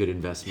there is a good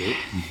investment.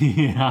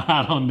 Yeah,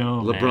 I don't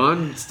know.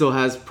 LeBron still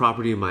has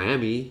property in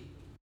Miami.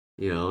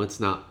 You know, it's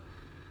not.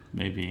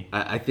 Maybe.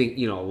 I think,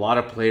 you know, a lot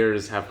of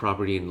players have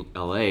property in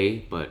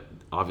LA, but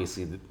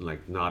obviously,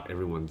 like, not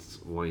everyone's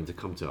wanting to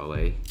come to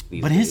LA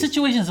these days. His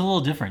situation is a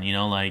little different, you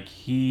know. Like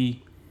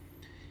he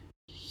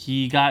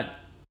got.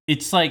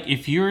 It's like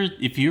if you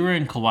were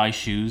in Kawhi's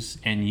shoes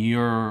and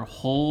your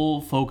whole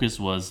focus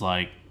was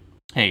like,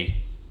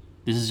 hey,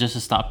 this is just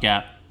a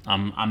stopgap.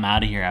 I'm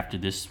out of here after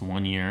this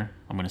 1 year.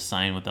 I'm gonna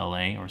sign with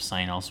LA or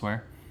sign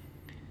elsewhere.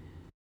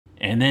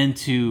 And then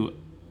to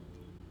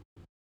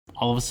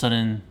all of a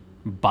sudden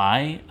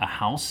buy a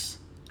house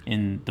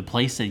in the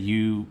place that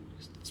you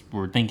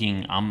were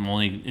thinking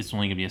it's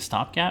only gonna be a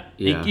stopgap.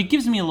 Yeah. It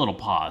gives me a little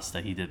pause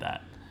that he did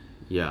that.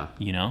 Yeah.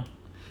 You know?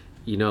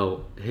 You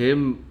know,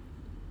 him,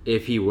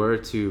 if he were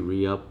to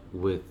re-up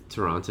with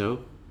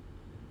Toronto,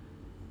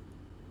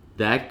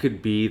 that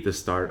could be the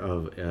start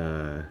of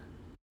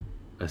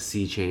a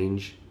sea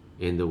change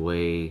in the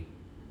way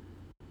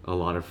a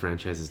lot of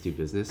franchises do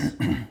business.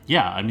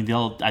 Yeah, I mean,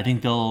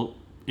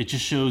 it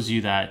just shows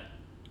you that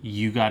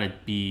you got to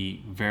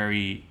be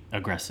very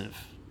aggressive,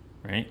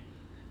 right?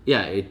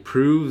 Yeah, it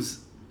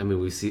proves, I mean,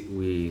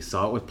 we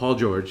saw it with Paul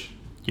George.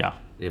 Yeah.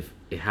 If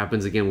it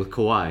happens again with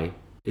Kawhi,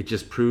 it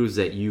just proves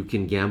that you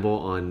can gamble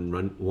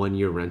on 1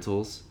 year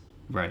rentals,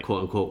 right?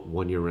 "Quote unquote"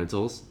 1 year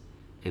rentals,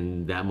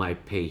 and that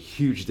might pay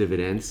huge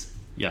dividends.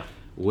 Yeah,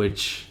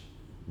 which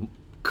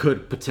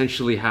could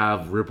potentially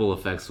have ripple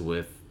effects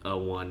with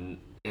one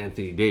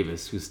Anthony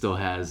Davis, who still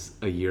has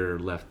a year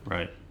left,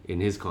 right, in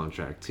his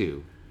contract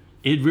too.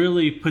 It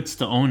really puts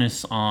the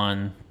onus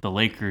on the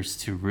Lakers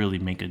to really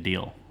make a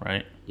deal,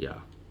 right?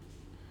 Yeah.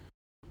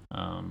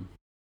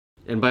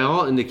 And by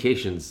all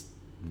indications,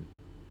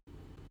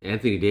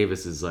 Anthony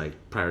Davis is like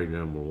priority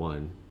number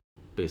one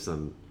based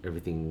on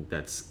everything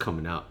that's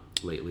coming out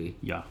lately.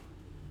 Yeah.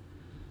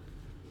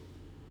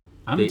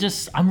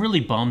 I'm really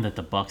bummed that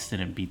the Bucks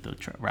didn't beat the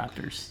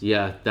Raptors.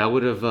 Yeah, that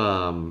would have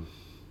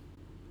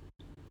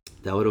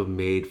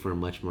made for a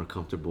much more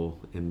comfortable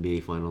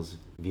NBA Finals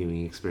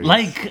viewing experience.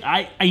 Like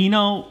I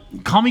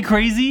call me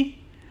crazy,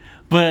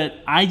 but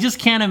I just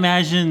can't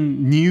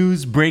imagine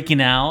news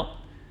breaking out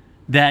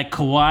that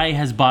Kawhi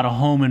has bought a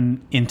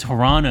home in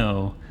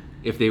Toronto.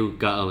 If they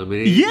got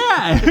eliminated?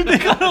 Yeah, if they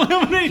got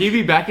eliminated. He'd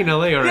be back in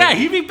LA already. Yeah,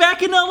 he'd be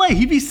back in LA.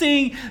 He'd be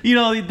saying,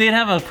 they'd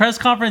have a press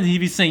conference. And he'd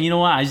be saying, you know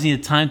what, I just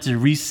need time to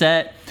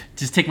reset,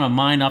 just take my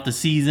mind off the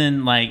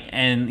season.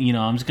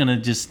 I'm just going to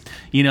just,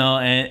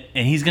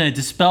 and he's going to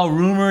dispel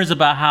rumors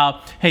about how,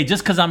 hey,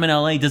 just because I'm in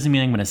LA doesn't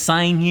mean I'm going to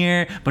sign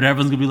here. But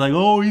everyone's going to be like,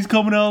 oh, he's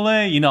coming to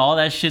LA. All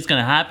that shit's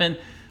going to happen.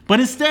 But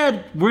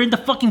instead, we're in the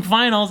fucking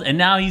finals, and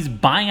now he's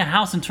buying a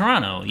house in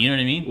Toronto. You know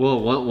what I mean?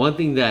 Well, one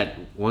thing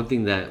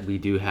that we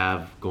do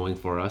have going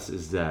for us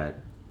is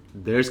that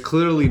there's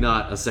clearly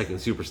not a second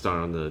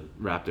superstar on the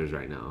Raptors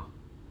right now.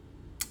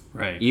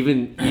 Right.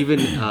 Even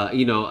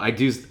I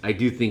do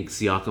think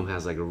Siakam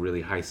has like a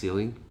really high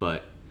ceiling,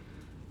 but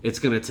it's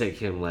gonna take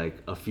him like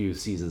a few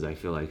seasons, I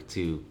feel like,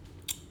 to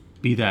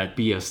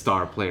be a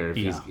star player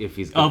if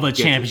he's of a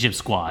championship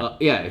squad.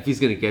 If he's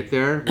gonna get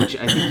there, which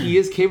I think he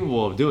is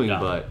capable of doing,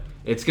 but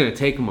it's gonna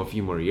take him a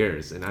few more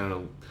years, and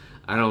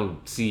I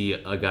don't see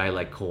a guy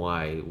like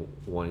Kawhi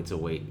wanting to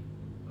wait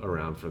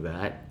around for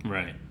that.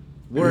 Right.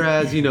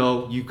 Whereas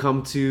you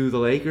come to the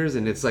Lakers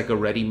and it's like a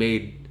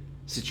ready-made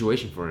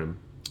situation for him.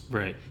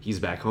 Right. He's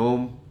back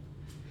home.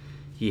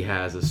 He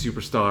has a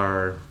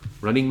superstar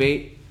running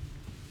mate.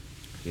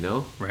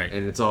 Right.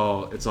 And it's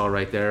all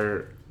right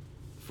there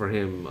for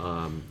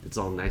him. It's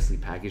all nicely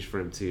packaged for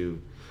him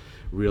to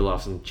reel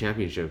off some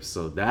championships.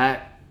 So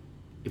that,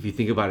 if you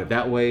think about it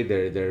that way,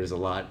 there's a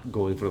lot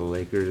going for the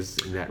Lakers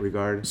in that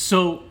regard.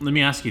 So let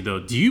me ask you though,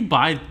 do you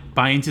buy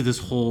into this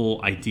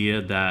whole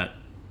idea that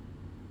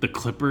the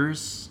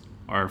Clippers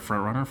are a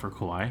front runner for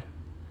Kawhi?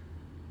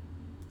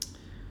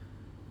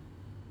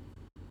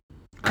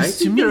 Because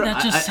to me,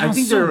 that just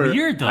sounds so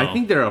weird, though. I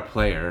think they're a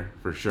player,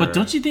 for sure. But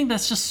don't you think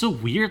that's just so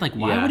weird? Like,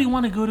 why would he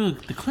want to go to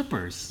the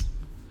Clippers?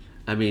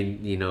 I mean,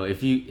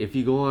 if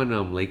you go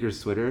on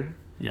Lakers Twitter,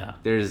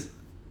 there's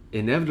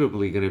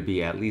inevitably going to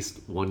be at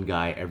least one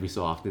guy every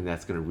so often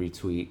that's going to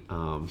retweet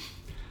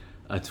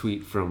a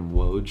tweet from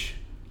Woj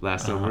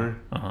last summer,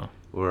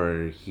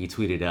 where he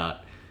tweeted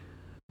out,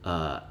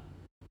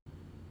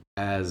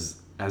 as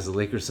the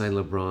Lakers sign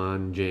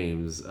LeBron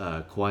James,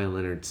 Kawhi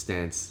Leonard's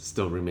stance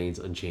still remains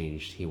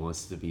unchanged. He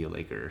wants to be a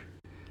Laker.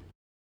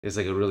 It's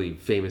like a really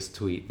famous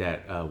tweet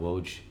that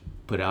Woj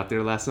put out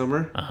there last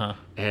summer.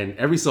 And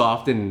every so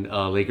often,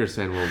 a Lakers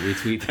fan will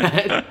retweet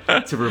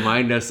that to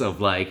remind us of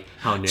like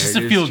how narratives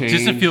change.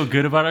 Just to feel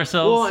good about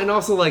ourselves. Well, and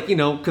also like,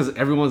 because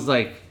everyone's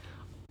like,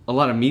 a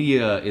lot of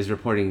media is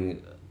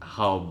reporting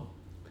how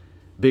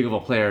big of a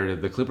player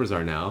the Clippers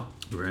are now.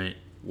 Right.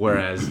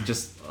 Whereas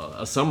just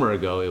a summer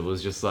ago, it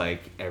was just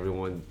like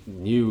everyone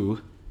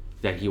knew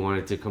that he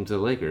wanted to come to the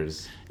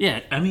Lakers.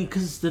 Yeah, I mean,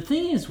 because the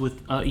thing is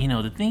with,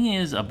 the thing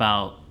is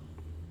about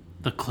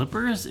the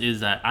Clippers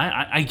is that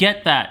I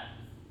get that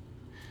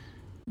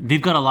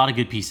they've got a lot of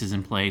good pieces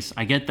in place.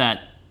 I get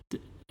that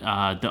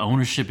the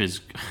ownership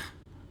is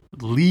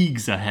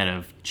leagues ahead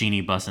of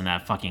Jeannie Buss and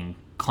that fucking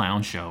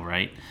clown show,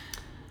 right?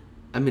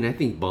 I mean, I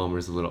think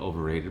Ballmer's a little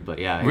overrated, but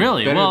yeah.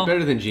 Really?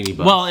 Better than Jeannie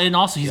Buss. Well, and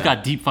also he's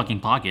got deep fucking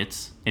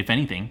pockets, if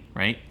anything,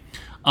 right?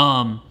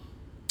 But,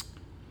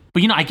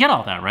 I get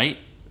all that, right?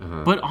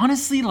 But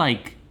honestly,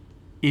 like,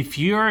 if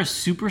you're a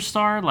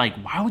superstar, like,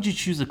 why would you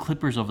choose the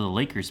Clippers over the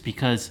Lakers?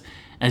 Because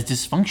as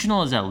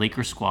dysfunctional as that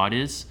Lakers squad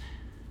is,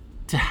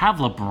 to have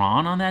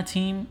LeBron on that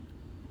team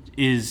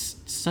is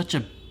such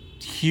a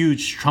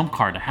huge trump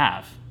card to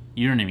have.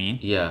 You know what I mean?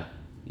 Yeah.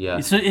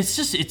 So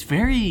it's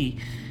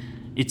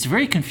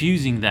very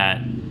confusing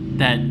that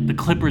the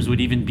Clippers would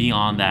even be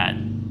on that.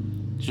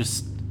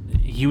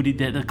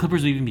 The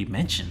Clippers would even be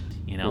mentioned.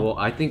 Well,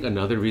 I think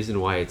another reason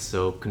why it's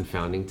so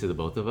confounding to the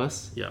both of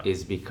us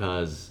is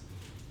because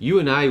you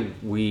and I,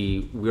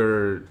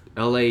 we're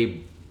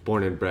LA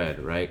born and bred,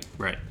 right?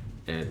 Right.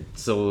 And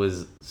so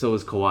is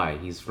Kawhi.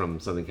 He's from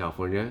Southern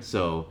California.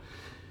 So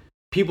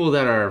people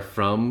that are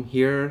from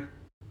here,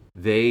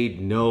 they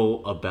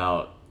know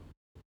about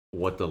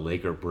what the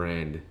Laker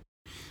brand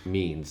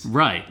means.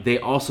 Right. They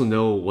also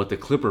know what the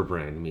Clipper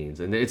brand means.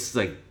 And it's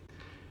like,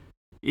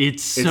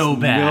 it's so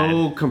bad.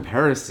 No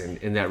comparison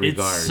in that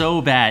regard. It's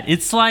so bad.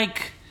 It's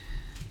like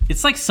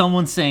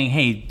someone saying,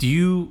 "Hey, do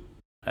you?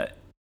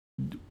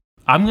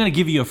 I'm gonna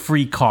give you a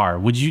free car.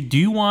 Do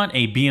you want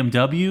a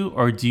BMW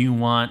or do you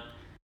want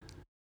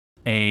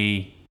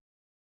a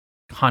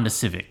Honda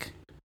Civic?"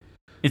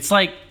 It's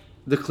like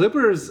the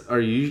Clippers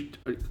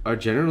are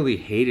generally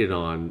hated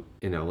on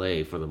in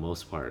LA for the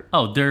most part.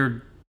 Oh,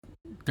 they're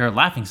a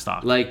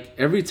laughingstock. Like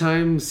every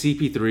time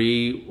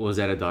CP3 was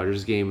at a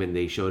Dodgers game and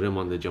they showed him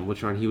on the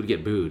jumbotron, he would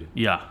get booed.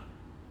 Yeah.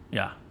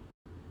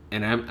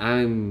 And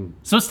I'm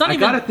so it's not. I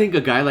gotta think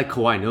a guy like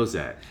Kawhi knows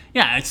that.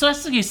 Yeah, so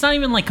it's not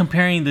even like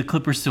comparing the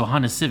Clippers to a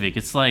Honda Civic.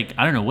 It's like,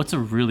 I don't know, what's a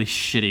really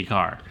shitty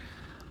car,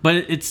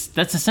 but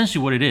that's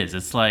essentially what it is.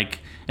 It's like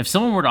if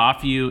someone were to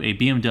offer you a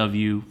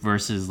BMW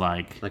versus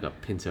like a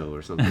Pinto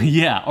or something.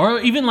 Yeah, or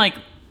even like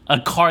a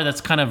car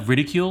that's kind of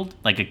ridiculed,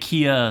 like a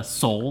Kia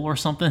Soul or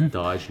something.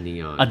 Dodge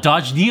Neon. A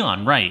Dodge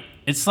Neon, right.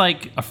 It's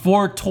like a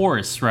Ford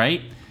Taurus,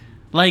 right?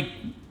 Like,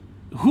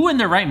 who in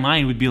their right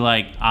mind would be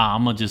like,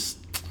 I'm going to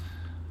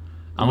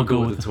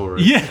go with the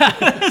Taurus. Yeah,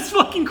 that's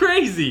fucking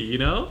crazy,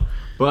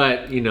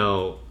 But,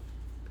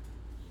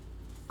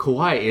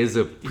 Kawhi is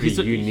a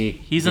pretty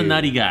unique He's dude. A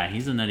nutty guy.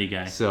 He's a nutty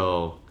guy.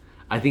 So,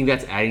 I think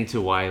that's adding to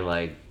why,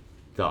 like,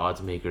 the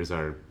odds makers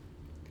are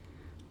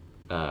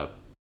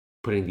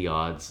putting the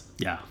odds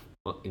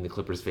in the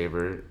Clippers'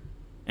 favor.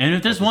 And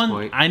if there's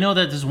I know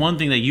that there's one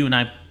thing that you and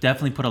I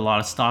definitely put a lot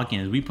of stock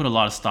in. Is we put a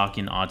lot of stock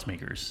in odds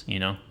makers,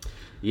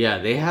 Yeah,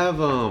 they have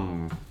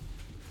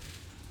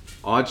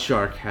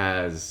OddsShark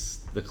has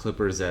the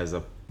Clippers as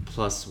a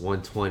plus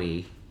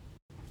 120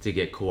 to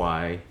get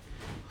Kawhi,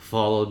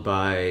 followed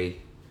by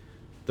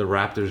the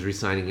Raptors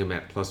re-signing him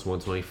at plus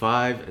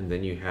 125, and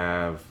then you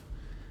have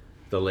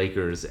the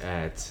Lakers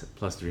at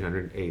plus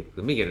 300. Hey,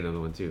 let me get another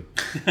one too.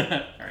 All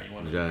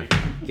right,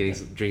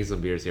 drinking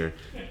some beers here.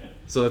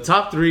 So the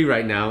top three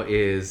right now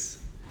is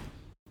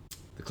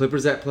the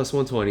Clippers at plus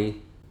 120,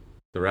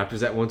 the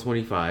Raptors at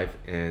 125,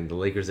 and the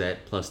Lakers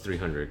at plus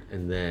 300.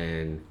 And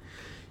then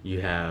you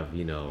have,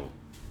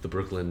 the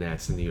Brooklyn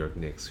Nets and New York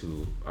Knicks,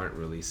 who aren't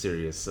really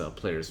serious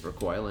players for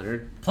Kawhi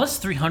Leonard. Plus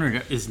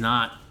 300 is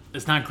not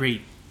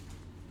great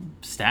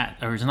stat,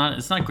 or it's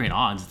not great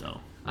odds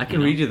though. I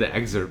can read you the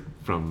excerpt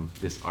from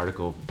this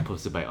article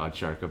posted by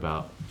OddsShark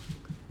about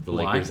the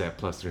Lakers at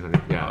plus 300.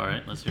 Yeah. All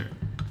right, let's hear it.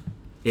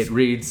 It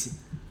reads,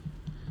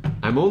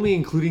 I'm only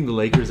including the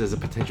Lakers as a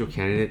potential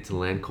candidate to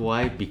land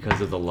Kawhi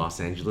because of the Los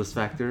Angeles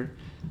factor,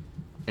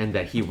 and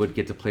that he would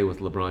get to play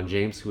with LeBron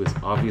James, who is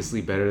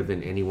obviously better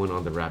than anyone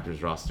on the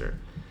Raptors roster.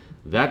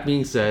 That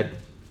being said,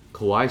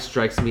 Kawhi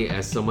strikes me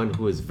as someone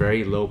who is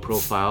very low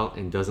profile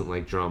and doesn't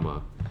like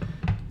drama.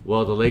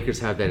 Well, the Lakers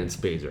have that in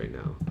spades right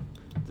now.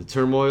 The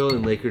turmoil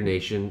in Laker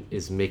Nation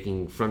is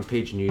making front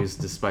page news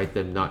despite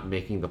them not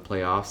making the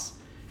playoffs,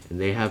 and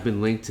they have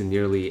been linked to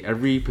nearly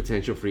every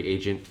potential free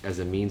agent as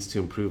a means to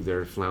improve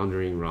their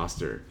floundering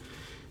roster.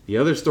 The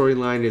other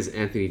storyline is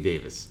Anthony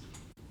Davis.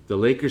 The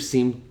Lakers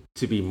seem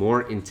to be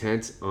more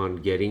intent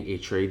on getting a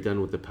trade done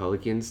with the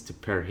Pelicans to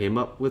pair him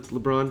up with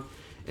LeBron,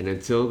 and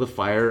until the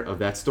fire of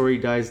that story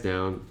dies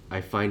down,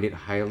 I find it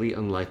highly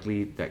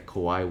unlikely that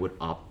Kawhi would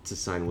opt to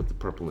sign with the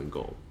Purple and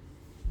Gold.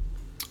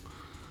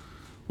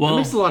 Well,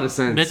 that makes a lot of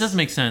sense. That does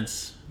make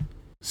sense.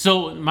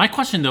 So my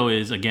question though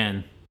is,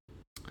 again,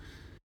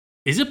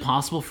 is it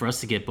possible for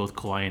us to get both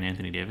Kawhi and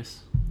Anthony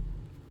Davis?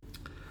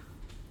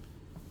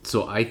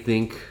 So I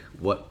think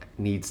what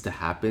needs to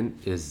happen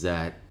is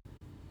that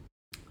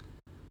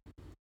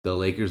the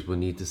Lakers will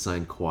need to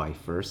sign Kawhi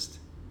first,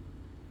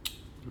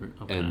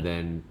 Okay. and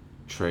then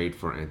trade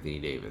for Anthony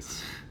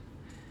Davis.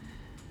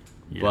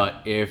 Yeah.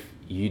 But if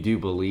you do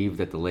believe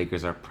that the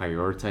Lakers are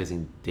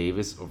prioritizing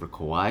Davis over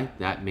Kawhi,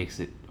 that makes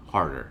it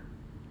harder.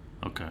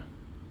 Okay.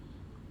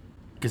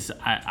 Because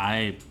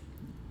I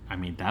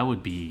mean that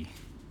would be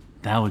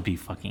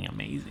fucking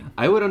amazing.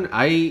 On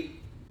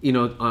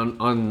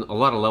a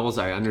lot of levels,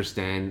 I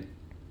understand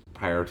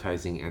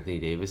prioritizing Anthony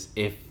Davis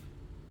if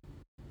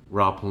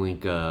Rob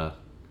Pelinka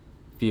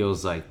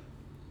feels like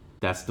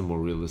that's the more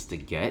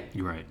realistic get.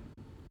 You're right.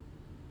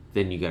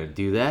 Then you got to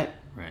do that.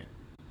 Right.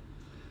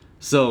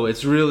 So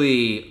it's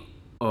really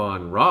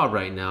on Rob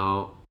right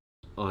now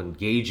on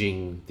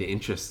gauging the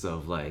interests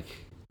of like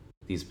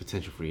these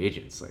potential free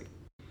agents. Like,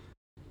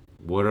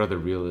 what are the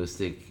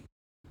realistic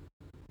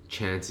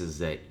chances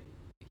that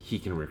he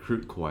can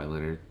recruit Kawhi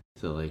Leonard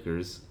to the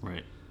Lakers?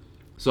 Right.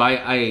 So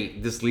I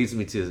this leads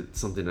me to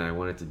something that I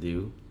wanted to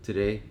do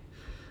today.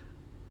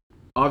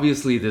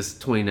 Obviously, this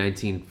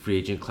 2019 free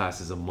agent class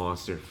is a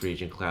monster free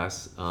agent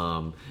class.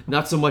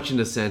 Not so much in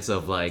the sense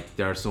of like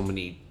there are so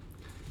many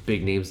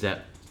big names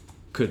that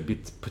could be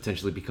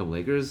potentially become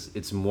Lakers.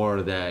 It's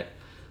more that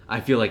I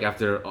feel like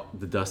after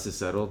the dust is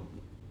settled,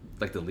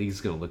 like the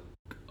league's gonna look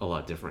a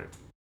lot different.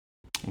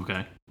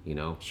 Okay. You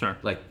know, Sure.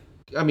 like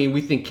I mean,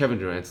 we think Kevin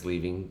Durant's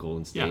leaving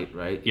Golden State, Yeah.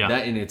 right? Yeah.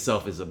 That in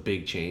itself is a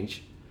big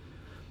change.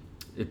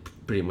 It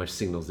pretty much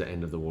signals the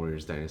end of the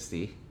Warriors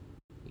dynasty.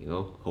 You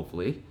know,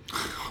 hopefully.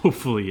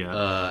 Hopefully,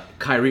 yeah.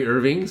 Kyrie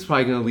Irving's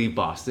probably going to leave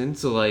Boston.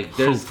 So, like,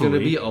 there's going to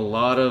Hopefully. be a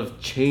lot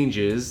of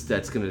changes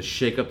that's going to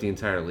shake up the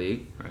entire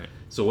league. Right.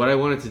 So, what I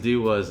wanted to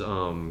do was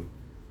kind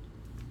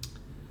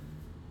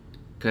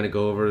of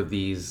go over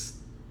these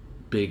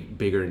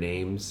bigger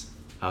names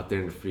out there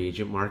in the free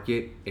agent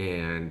market.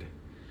 And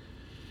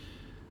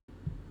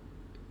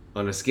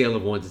on a scale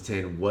of 1 to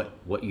 10,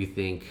 what you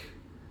think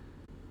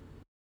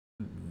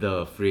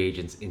the free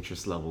agent's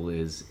interest level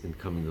is in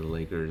coming to the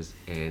Lakers,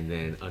 and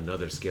then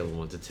another scale of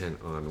 1 to 10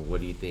 on what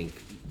do you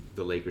think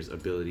the Lakers'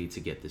 ability to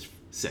get this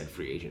said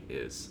free agent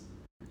is.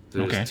 So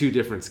there's Okay. 2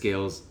 different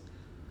scales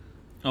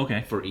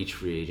Okay. for each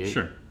free agent.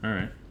 Sure. All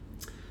right.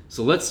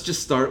 So let's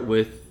just start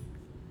with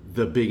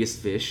the biggest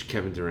fish,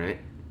 Kevin Durant.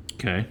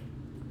 Okay.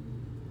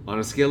 On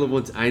a scale of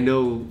 1 to, I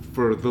know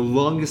for the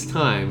longest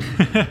time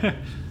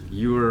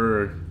you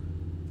were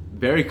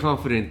very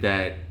confident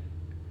that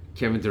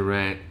Kevin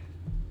Durant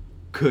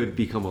could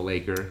become a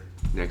Laker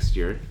next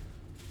year.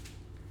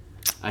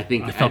 I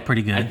felt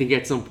pretty good. I think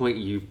at some point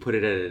you put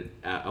it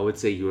at I would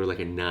say you were like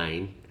a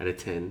 9 out of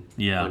 10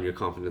 Yeah. on your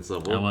confidence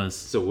level. I was.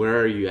 So where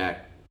are you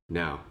at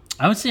now?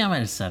 I would say I'm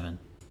at a 7.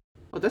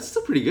 Oh, that's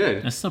still pretty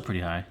good. That's still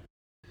pretty high.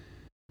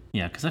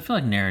 Yeah, because I feel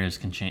like narratives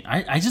can change.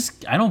 I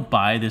don't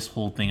buy this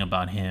whole thing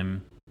about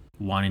him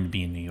wanting to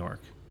be in New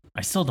York. I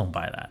still don't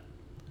buy that.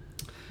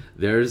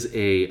 There's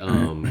a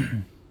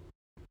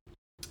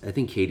I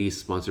think Katie's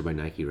sponsored by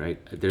Nike, right?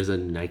 There's a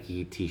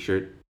Nike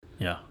t-shirt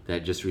Yeah.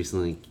 that just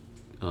recently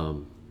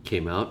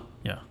came out.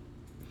 Yeah.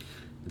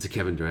 It's a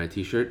Kevin Durant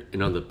t-shirt,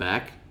 and on the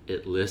back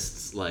it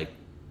lists like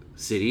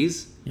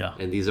cities. Yeah.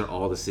 And these are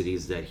all the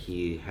cities that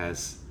he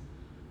has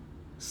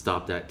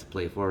stopped at to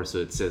play for. So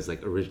it says like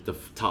the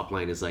top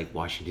line is like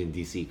Washington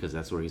D.C. because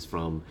that's where he's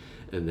from,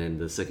 and then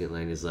the second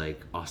line is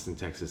like Austin,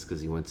 Texas because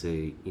he went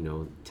to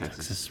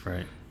Texas.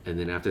 Right. And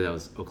then after that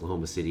was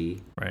Oklahoma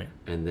City. Right.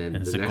 And then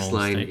And the it's next Golden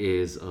line State.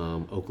 is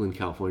Oakland,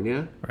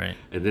 California. Right.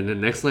 And then the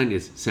next line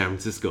is San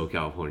Francisco,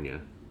 California.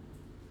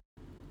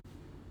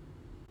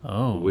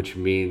 Oh. Which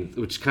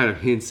kind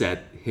of hints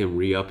at him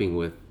re-upping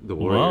with the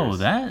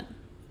Warriors. Whoa,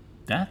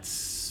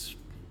 that's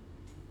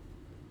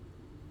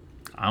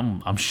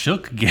I'm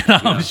shook again.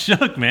 I'm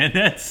shook, man.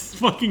 That's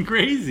fucking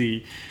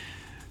crazy.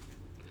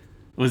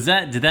 Did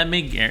that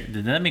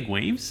make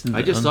waves?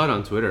 I just saw it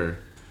on Twitter.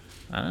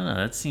 I don't know.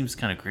 That seems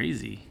kind of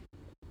crazy.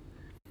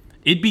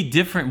 It'd be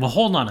different. Well,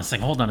 hold on a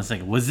second.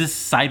 Was this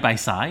side by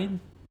side?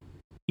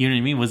 You know what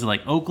I mean? Was it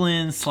like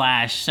Oakland /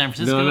 San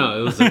Francisco?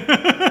 No, it was like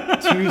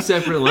 2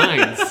 separate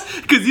lines.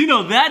 Because,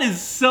 that is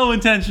so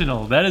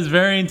intentional. That is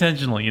very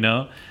intentional,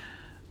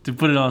 to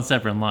put it on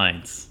separate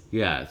lines.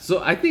 Yeah,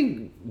 so I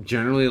think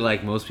generally,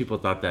 like, most people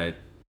thought that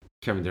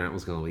Kevin Durant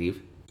was going to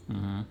leave.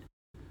 Mm-hmm.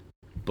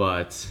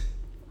 But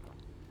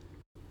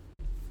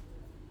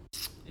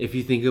if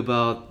you think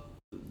about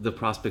the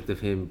prospect of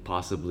him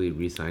possibly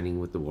re-signing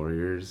with the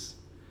Warriors.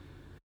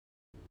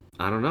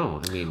 I don't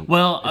know. I mean,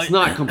 well, it's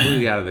not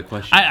completely out of the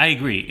question. I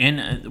agree.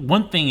 And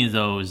one thing is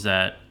though is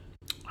that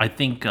I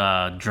think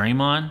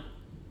Draymond,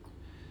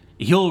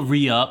 he'll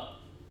re-up.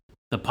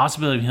 The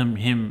possibility of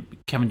him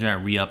Kevin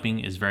Durant re-upping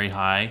is very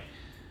high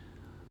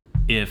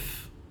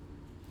if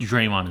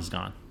Draymond is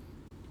gone.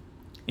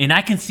 And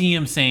I can see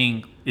him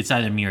saying it's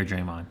either me or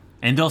Draymond.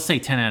 And they'll say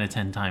 10 out of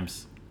 10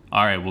 times,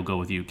 all right, we'll go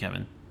with you,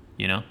 Kevin.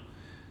 You know?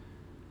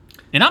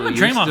 And I'm a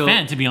Draymond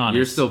fan, to be honest.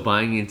 You're still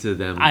buying into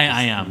them I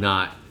am.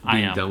 not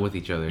being done with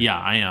each other. Yeah,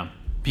 I am.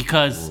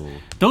 Because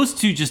those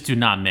two just do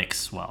not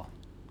mix well.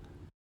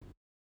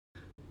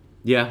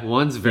 Yeah,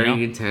 one's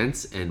very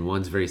intense and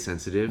one's very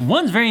sensitive.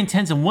 One's very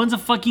intense and one's a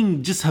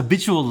fucking just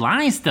habitual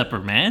line stepper,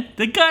 man.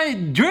 The guy,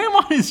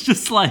 Draymond, is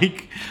just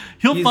like,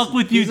 he'll fuck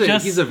with you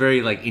just... He's a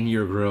very, like, in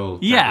your grill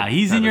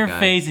he's in your guy.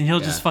 face and he'll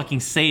just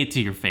fucking say it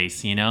to your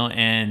face, you know?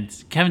 And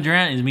Kevin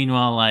Durant is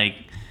meanwhile like,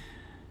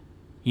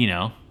 you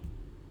know...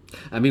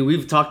 I mean,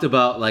 we've talked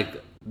about,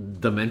 like,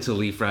 the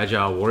mentally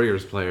fragile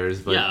Warriors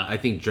players, but I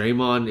think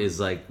Draymond is,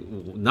 like,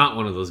 not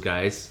one of those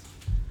guys.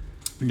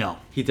 No.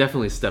 He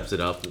definitely steps it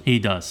up. He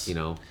does. You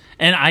know.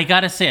 And I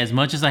gotta say, as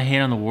much as I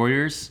hate on the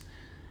Warriors,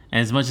 and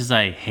as much as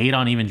I hate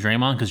on even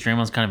Draymond, because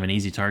Draymond's kind of an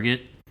easy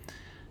target,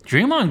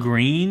 Draymond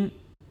Green,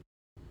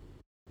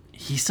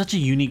 he's such a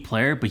unique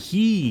player, but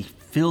he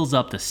fills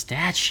up the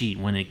stat sheet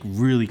when it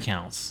really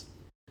counts.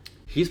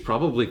 He's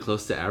probably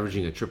close to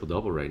averaging a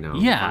triple-double right now.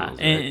 Yeah, finals,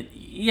 right?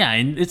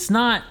 and it's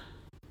not...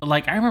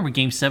 Like, I remember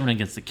Game 7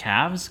 against the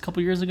Cavs a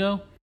couple years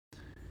ago.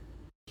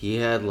 He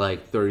had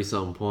like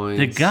 30-something points.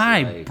 The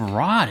guy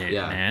brought it,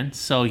 man.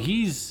 So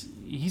he's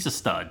a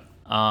stud.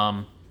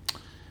 But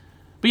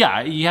yeah,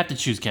 you have to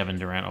choose Kevin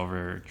Durant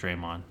over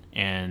Draymond,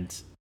 and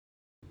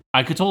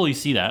I could totally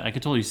see that. I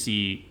could totally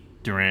see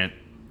Durant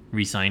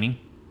re-signing,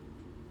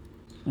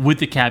 with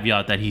the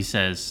caveat that he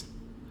says,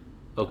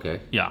 "Okay,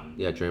 yeah,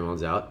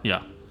 Draymond's out."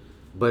 Yeah,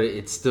 but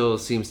it still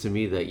seems to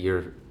me that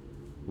you're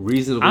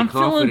reasonably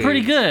confident. I'm feeling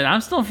pretty good. I'm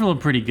still feeling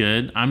pretty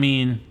good. I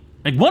mean.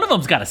 Like, one of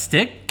them's got to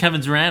stick,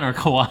 Kevin Durant or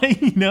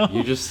Kawhi, you know?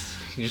 You're just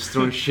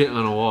throwing shit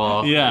on a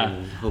wall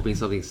and hoping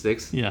something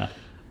sticks? Yeah.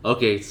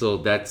 Okay, so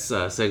that's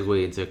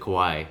segue into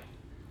Kawhi.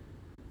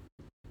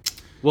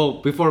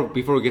 Well, before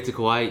we get to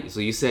Kawhi,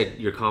 so you said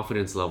your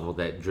confidence level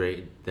that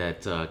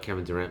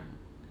Kevin Durant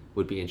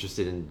would be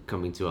interested in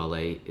coming to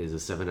LA is a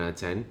 7 out of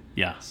 10?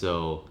 Yeah.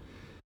 So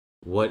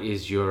what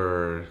is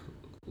your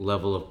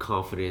level of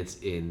confidence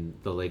in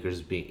the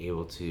Lakers being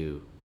able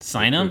to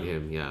sign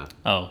him? Yeah.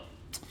 Oh.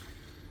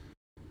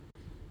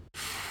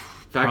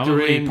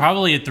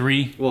 Probably a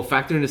 3. Well,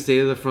 factor in the state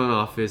of the front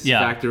office. Yeah,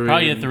 factor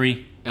probably in a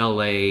 3.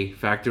 LA.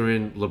 Factor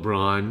in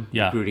LeBron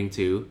recruiting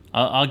too.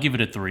 I'll give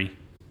it a 3.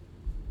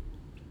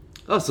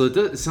 Oh, so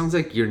it sounds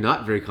like you're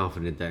not very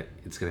confident that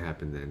it's going to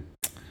happen then.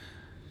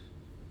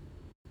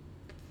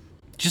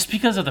 Just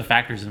because of the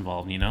factors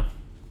involved, you know?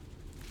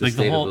 The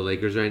state of the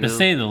Lakers right now? The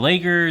state of the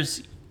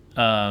Lakers,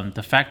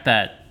 the fact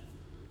that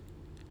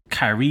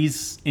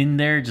Kyrie's in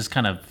there just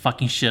kind of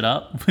fucking shit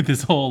up with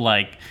this whole,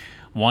 like...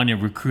 wanting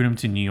to recruit him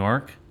to New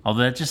York,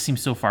 although that just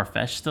seems so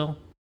far-fetched still,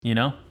 you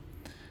know?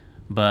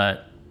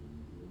 But...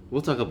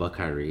 We'll talk about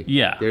Kyrie.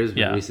 Yeah. There's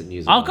been recent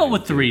news. I'll go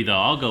with 3, though.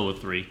 I'll go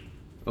with 3.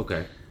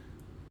 Okay.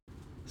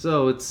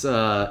 So it's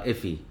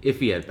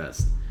iffy at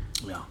best.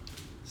 Yeah.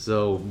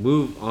 So let's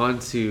move on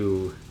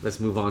to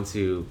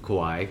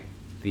Kawhi,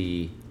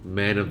 the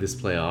man of this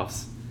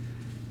playoffs.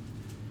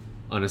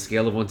 On a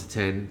scale of 1 to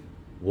 10,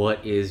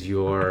 what is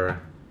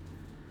your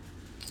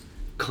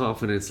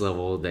confidence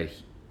level that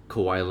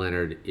Kawhi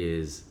Leonard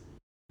is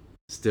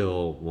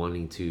still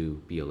wanting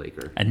to be a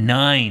Laker? A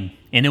 9.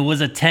 And it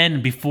was a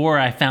 10 before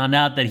I found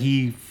out that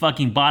he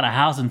fucking bought a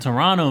house in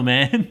Toronto,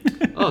 man.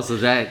 Oh, so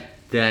that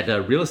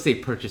real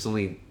estate purchase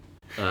only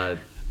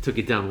took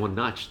it down 1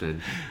 notch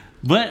then.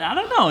 But I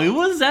don't know. It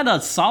was at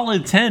a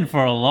solid 10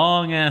 for a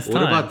long ass time.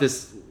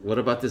 What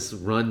about this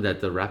run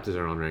that the Raptors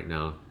are on right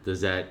now?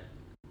 Does that...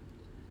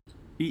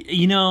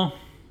 You know...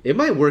 It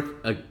might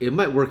work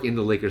in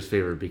the Lakers'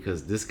 favor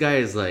because this guy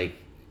is like...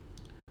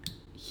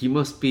 He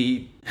must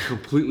be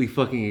completely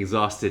fucking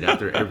exhausted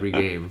after every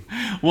game.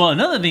 Well,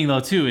 another thing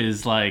though too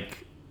is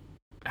like,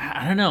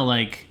 I don't know,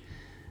 like,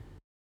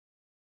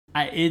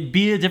 it'd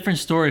be a different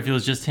story if it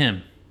was just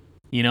him.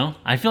 You know,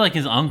 I feel like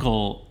his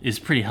uncle is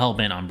pretty hell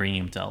bent on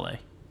bringing him to LA.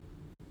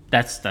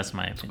 That's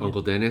my opinion.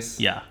 Uncle Dennis.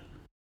 Yeah,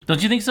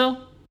 don't you think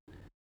so?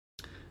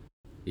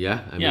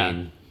 Yeah, I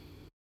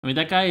mean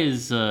that guy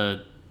is.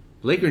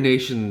 Laker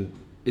Nation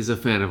is a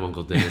fan of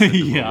Uncle Dennis. At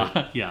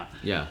the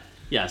yeah.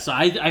 Yeah, so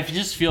I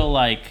just feel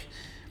like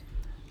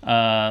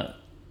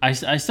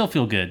I still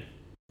feel good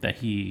that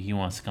he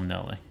wants to come to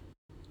LA.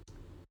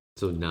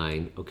 So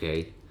 9,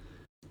 okay.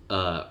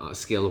 A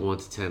scale of 1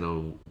 to 10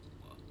 on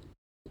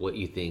what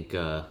you think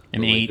the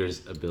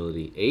Lakers'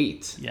 ability.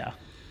 8. Yeah.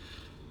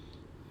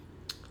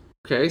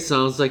 Okay,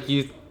 sounds like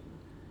you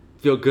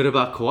feel good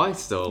about Kawhi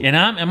still. And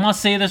I'm gonna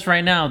say this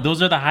right now.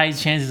 Those are the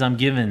highest chances I'm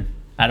given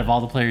out of all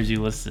the players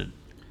you listed.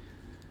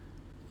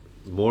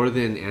 More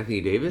than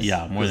Anthony Davis?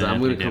 Yeah, more than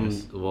Anthony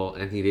Davis. Well,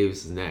 Anthony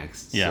Davis is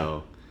next. Yeah.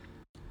 So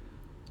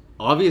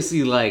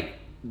obviously, like,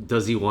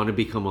 does he want to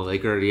become a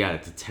Laker? Yeah,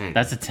 it's a 10.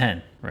 That's a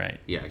 10, right?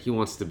 Yeah, he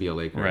wants to be a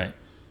Laker. Right.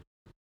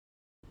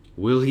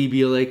 Will he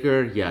be a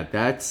Laker? Yeah,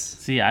 that's...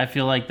 See, I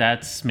feel like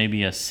that's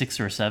maybe a 6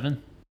 or a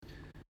 7.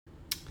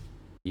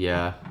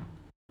 Yeah.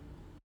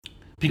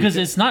 Because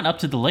it's not up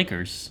to the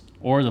Lakers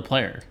or the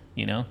player,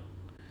 you know?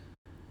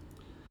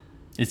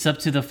 It's up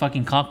to the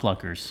fucking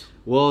cockblockers.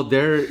 Well,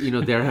 there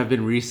have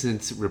been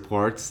recent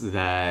reports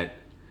that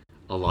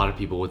a lot of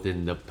people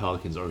within the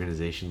Pelicans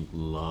organization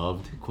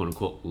quote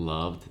unquote,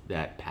 loved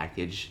that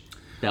package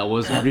that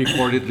was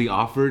reportedly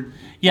offered.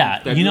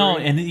 Yeah, you know,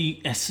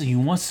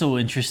 and what's so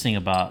interesting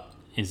about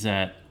is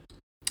that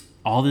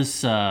all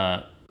this,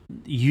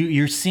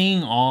 you're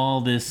seeing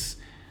all this,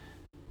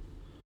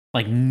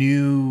 like,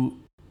 new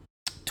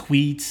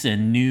tweets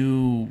and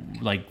new,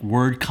 like,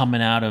 word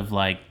coming out of,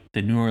 like,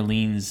 the New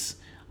Orleans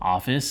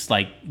office.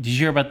 Like, did you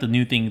hear about the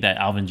new thing that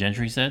Alvin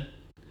Gentry said?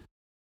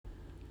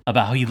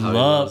 About how he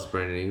loves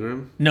Brandon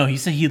Ingram? No, he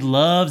said he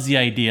loves the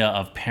idea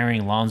of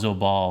pairing Lonzo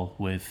Ball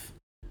with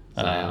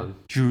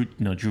Drew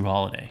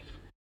Holiday.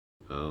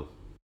 Oh.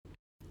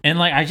 And,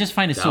 like, I just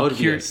find it so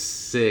curious.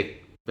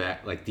 Sick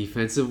back, like,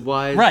 defensive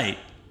wise. Right.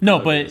 No,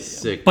 but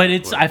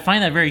it's I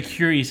find that very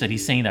curious that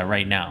he's saying that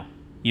right now.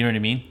 You know what I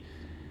mean?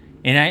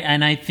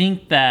 And I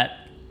think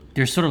that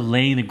they're sort of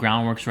laying the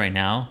groundworks right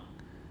now.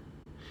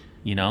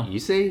 You know? You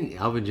saying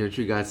Alvin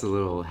Gentry has a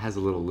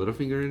little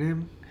finger in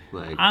him?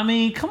 Like, I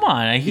mean, come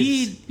on.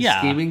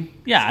 Scheming?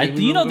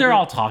 You know, they're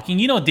all talking.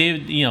 You know,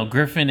 David, you know,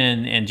 Griffin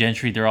and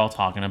Gentry, they're all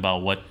talking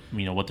about what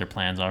their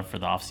plans are for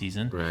the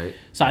offseason. Right.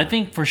 So I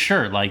think for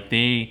sure, like,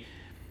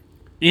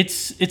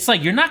 it's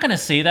like, you're not going to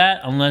say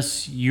that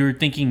unless you're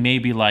thinking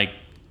maybe, like,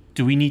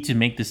 do we need to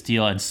make this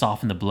deal and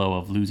soften the blow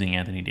of losing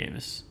Anthony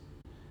Davis?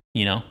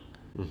 You know?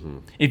 Mm-hmm.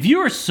 If you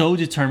are so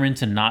determined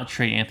to not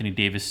trade Anthony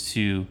Davis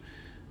to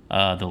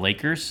the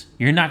Lakers,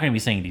 you're not going to be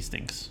saying these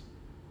things.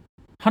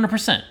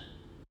 100%.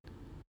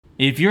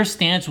 If your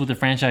stance with the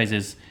franchise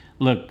is,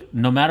 look,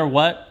 no matter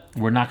what,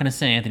 we're not going to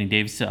send Anthony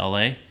Davis to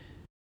LA,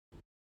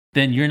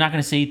 then you're not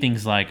going to say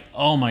things like,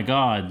 oh my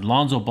God,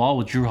 Lonzo Ball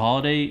with Drew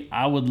Holiday,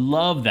 I would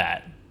love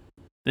that.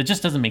 It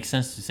just doesn't make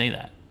sense to say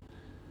that.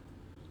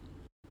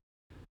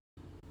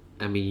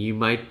 I mean, you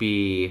might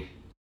be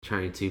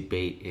trying to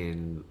bait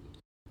in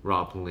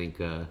Rob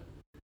Pelinka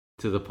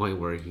to the point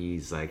where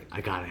he's like,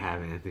 I gotta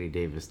have Anthony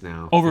Davis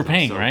now.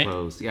 Overpaying, so right?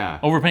 Close. Yeah.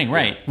 Overpaying,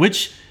 right. Yeah.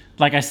 Which,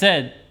 like I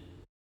said,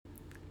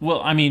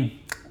 well, I mean,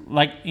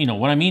 like, you know,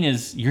 what I mean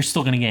is you're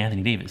still going to get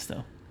Anthony Davis,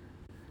 though.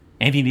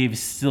 Anthony Davis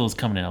still is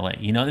coming to LA,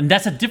 you know? And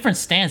that's a different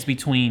stance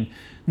between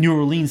New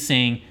Orleans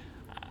saying,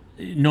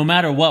 no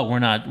matter what, we're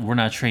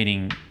not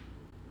trading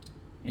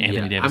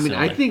Anthony Davis. I mean, to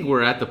LA. I think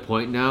we're at the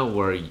point now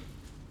where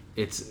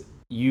it's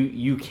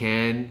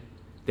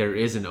there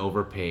is an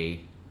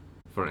overpay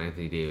for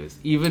Anthony Davis.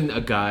 Even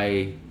a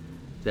guy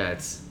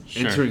that's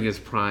entering his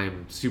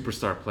prime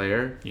superstar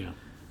player. Yeah.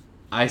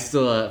 I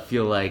still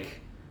feel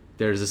like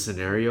there's a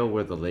scenario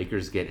where the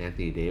Lakers get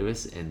Anthony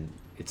Davis and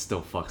it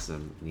still fucks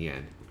them in the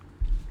end.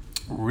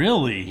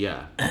 Really?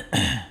 Yeah.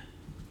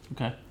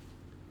 Okay.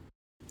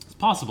 It's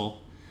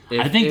possible.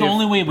 I think the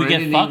only way we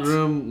get fucked...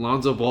 Ingram,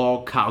 Lonzo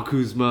Ball, Kyle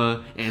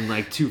Kuzma, and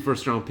like 2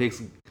 first-round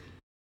picks,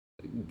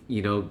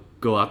 you know,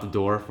 go out the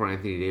door for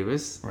Anthony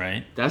Davis.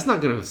 Right. That's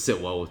not going to sit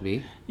well with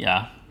me.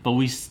 Yeah, but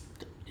it's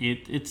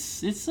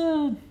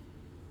a...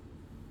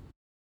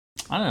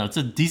 I don't know. It's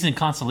a decent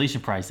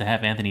consolation prize to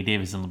have Anthony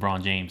Davis and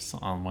LeBron James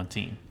on one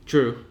team.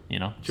 True. You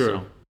know?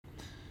 True.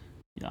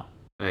 So,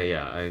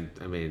 yeah.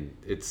 I mean,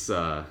 it's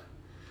I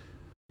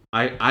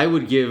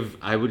would give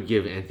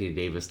Anthony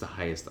Davis the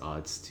highest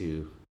odds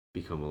to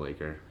become a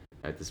Laker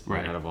at this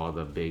point out of all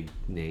the big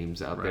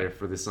names out there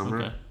for this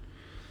summer.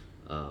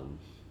 Okay.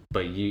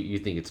 But you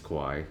think it's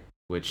Kawhi,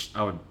 which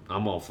I'm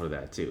all for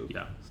that too.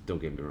 Yeah.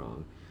 Don't get me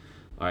wrong.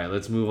 All right,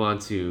 let's move on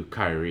to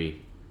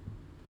Kyrie.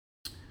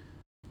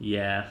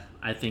 Yeah,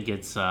 I think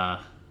it's a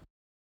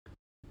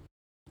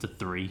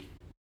 3.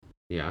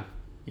 Yeah.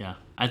 Yeah,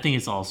 I think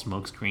it's all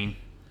smokescreen.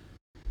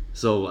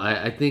 So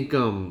I think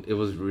it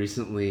was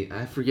recently,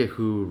 I forget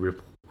who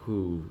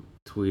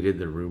tweeted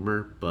the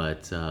rumor,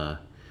 but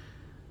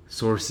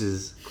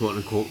sources, quote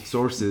unquote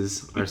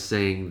sources, are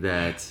saying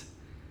that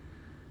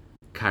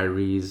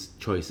Kyrie's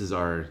choices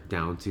are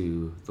down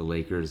to the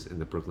Lakers and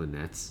the Brooklyn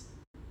Nets.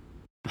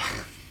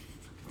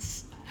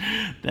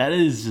 That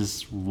is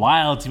just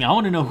wild to me. I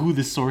want to know who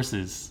this source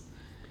is.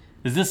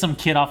 Is this some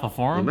kid off a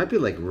forum? It might be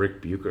like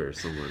Rick Bucher or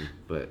someone,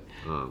 but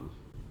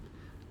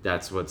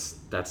that's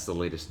the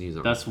latest news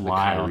on that's the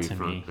wild Kyrie to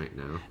front me right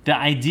now. The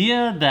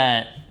idea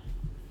that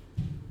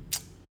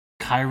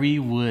Kyrie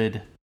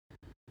would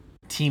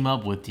team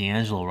up with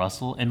D'Angelo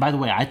Russell, and by the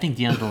way, I think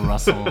D'Angelo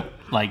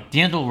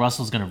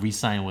Russell's going to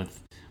re-sign with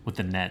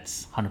the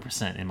Nets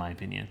 100% in my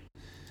opinion.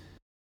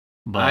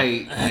 But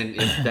and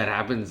if that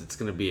happens, it's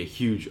going to be a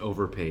huge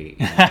overpay.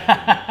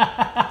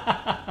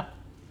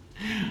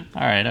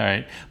 All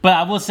right. But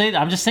I will say,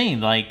 I'm just saying,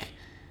 like,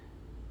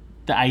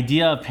 the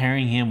idea of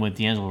pairing him with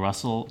D'Angelo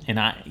Russell, and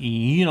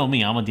you know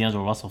me, I'm a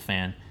D'Angelo Russell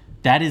fan.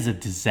 That is a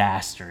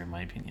disaster, in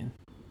my opinion.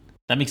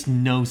 That makes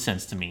no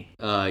sense to me.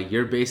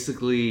 You're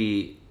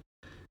basically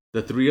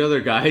the three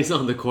other guys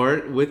on the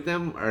court with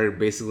them are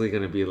basically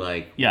going to be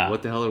like,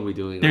 what the hell are we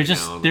doing?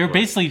 They're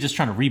basically just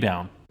trying to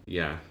rebound.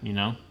 Yeah, you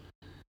know.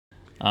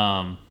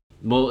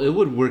 Well, it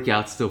would work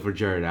out still for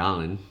Jared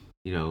Allen.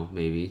 You know,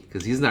 maybe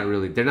because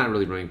they're not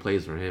really running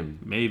plays for him.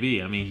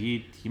 Maybe. I mean,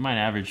 he might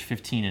average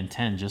 15 and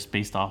 10 just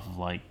based off of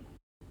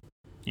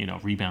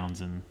rebounds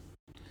and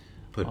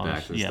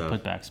putbacks and stuff.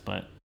 Putbacks,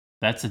 but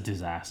that's a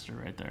disaster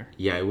right there.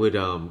 Yeah, it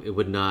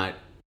would not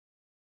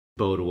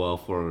bode well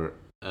for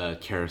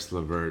Karis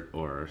LeVert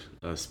or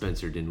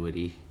Spencer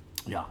Dinwiddie.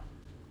 Yeah.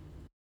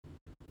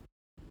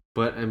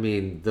 But I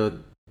mean, the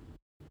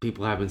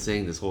people have been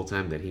saying this whole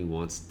time that he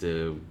wants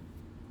to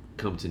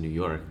come to New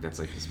York. That's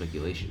like the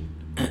speculation.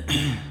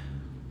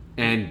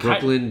 And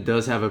Brooklyn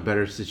does have a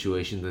better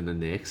situation than the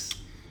Knicks.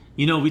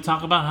 You know, we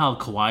talk about how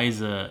Kawhi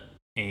is a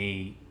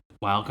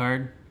wild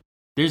card.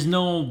 There's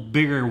no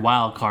bigger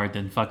wild card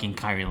than fucking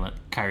Kyrie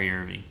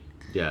Irving.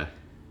 Yeah.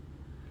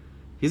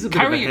 He's a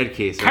bit of a head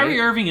case, right? Kyrie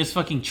Irving is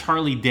fucking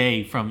Charlie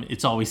Day from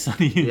It's Always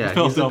Sunny in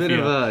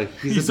Philadelphia.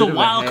 He's a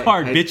wild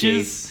card, head bitches.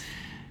 Case.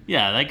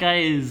 Yeah, that guy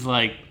is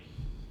like,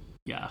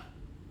 yeah.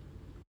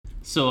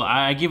 So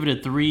I give it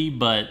a 3,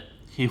 but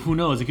who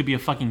knows? It could be a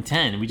fucking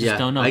 10. We just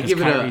don't know. I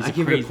give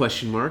it a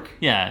question mark.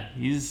 Yeah,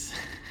 he's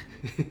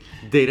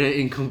data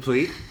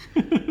incomplete.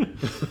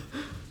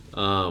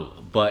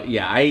 But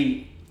yeah,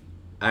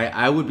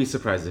 I would be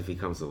surprised if he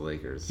comes to the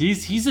Lakers.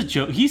 He's a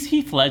joke. He's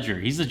Heath Ledger.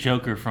 He's a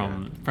Joker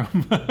from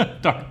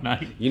Dark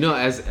Knight. You know,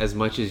 as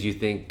much as you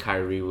think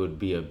Kyrie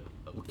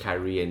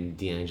and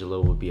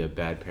D'Angelo would be a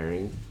bad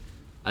pairing,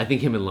 I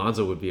think him and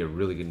Lonzo would be a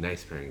really good,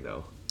 nice pairing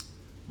though.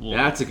 Well,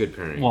 that's a good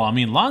pairing. Well, I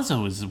mean,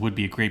 Lonzo would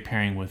be a great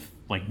pairing with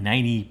like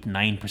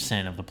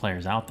 99% of the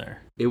players out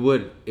there. It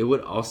would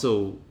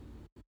also,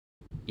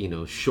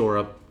 shore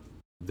up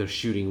the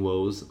shooting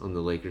woes on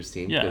the Lakers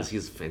team because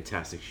he's a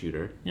fantastic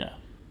shooter. Yeah.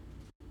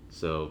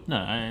 So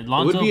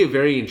Lonzo, it would be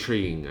very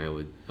intriguing. I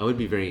would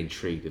be very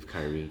intrigued if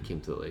Kyrie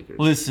came to the Lakers.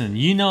 Listen,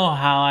 you know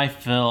how I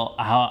feel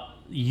about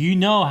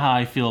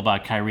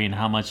Kyrie and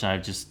how much I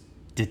just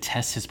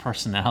detest his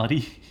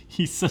personality.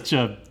 He's such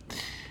a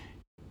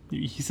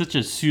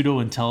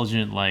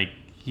pseudo-intelligent, like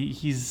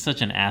he's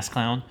such an ass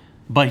clown.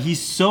 But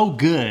he's so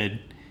good.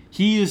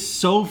 He is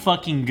so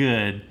fucking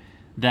good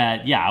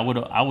that I would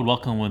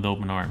welcome him with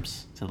open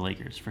arms to the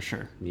Lakers for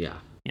sure. Yeah.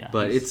 Yeah.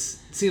 But it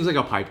seems like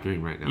a pipe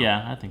dream right now.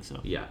 Yeah, I think so.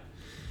 Yeah.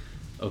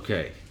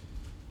 Okay.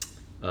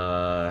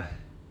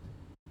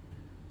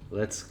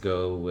 Let's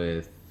go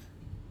with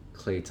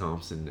Klay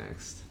Thompson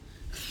next.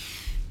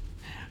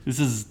 This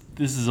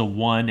is a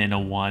 1 and a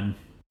 1.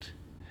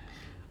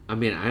 I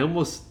mean,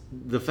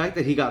 the fact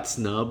that he got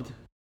snubbed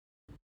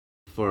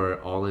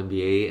for All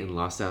NBA and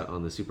lost out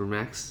on the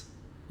Supermax.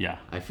 Yeah.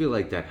 I feel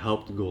like that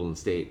helped Golden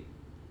State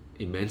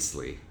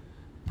immensely.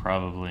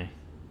 Probably.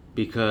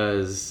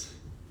 Because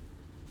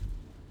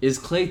is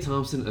Klay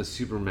Thompson a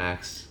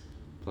Supermax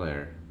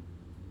player?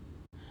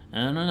 I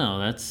don't know.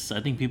 I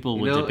think people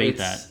would debate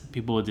that.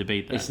 People would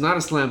debate that. It's not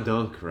a slam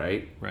dunk,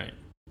 right? Right.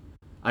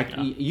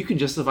 You can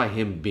justify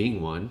him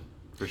being one,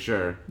 for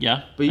sure.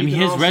 Yeah. But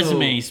his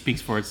resume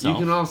speaks for itself.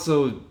 You can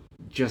also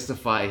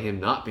justify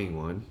him not being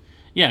one.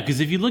 Yeah, because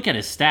if you look at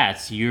his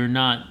stats,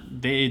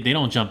 they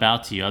don't jump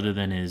out to you other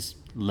than his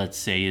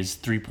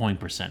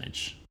 3-point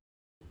percentage.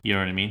 You know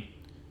what I mean?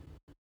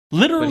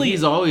 Literally,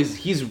 but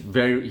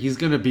he's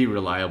gonna be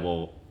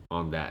reliable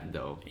on that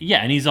though.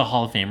 Yeah, and he's a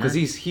Hall of Famer because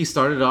he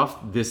started off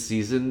this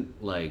season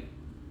like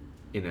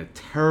in a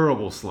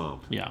terrible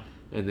slump. Yeah,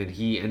 and then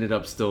he ended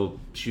up still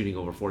shooting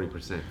over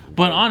 40%.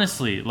 But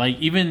honestly, like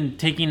even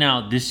taking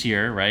out this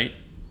year, right?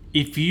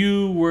 If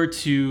you were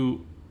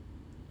to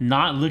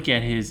not look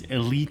at his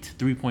elite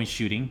 3-point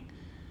shooting,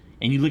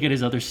 and you look at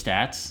his other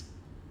stats,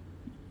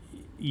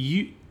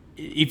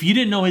 if you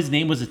didn't know his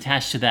name was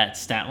attached to that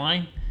stat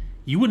line,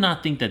 you would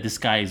not think that this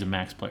guy is a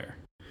max player.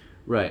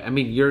 Right. I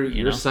mean,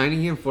 you're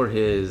signing him for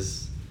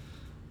his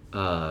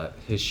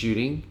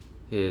shooting,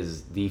 his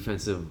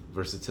defensive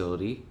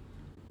versatility,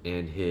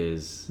 and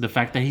the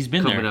fact that he's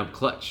been coming up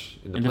clutch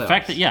in the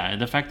playoffs.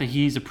 The fact that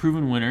he's a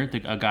proven winner,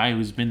 a guy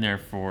who's been there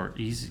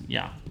he's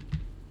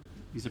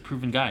a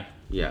proven guy.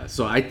 Yeah.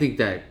 So I think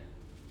that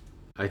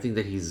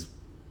he's.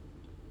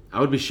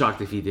 I would be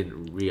shocked if he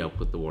didn't re-up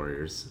with the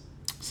Warriors.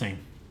 Same.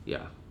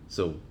 Yeah.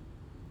 So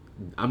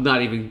I'm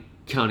not even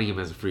counting him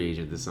as a free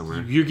agent this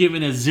summer. You're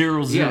giving it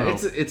 0-0. Yeah,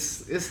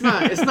 it's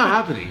not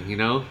happening, you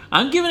know?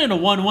 I'm giving it a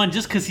 1-1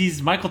 just because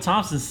he's Michael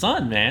Thompson's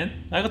son,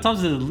 man. Michael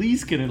Thompson at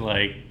least gonna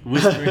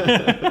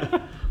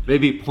whisper.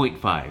 Maybe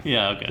 0.5.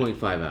 Yeah, okay.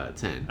 0.5 out of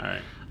 10.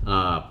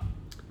 All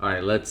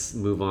right, let's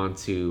move on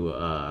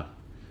to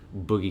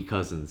Boogie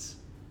Cousins.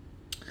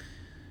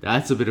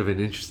 That's a bit of an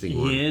interesting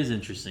one. He is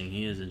interesting.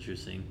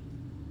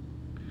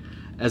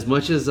 As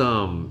much as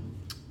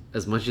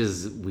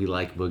we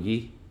like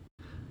Boogie,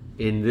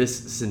 in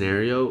this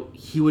scenario,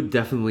 he would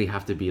definitely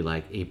have to be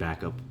like a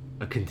backup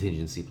a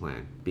contingency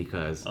plan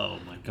because Oh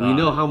my god. we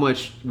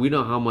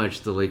know how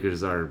much the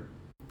Lakers are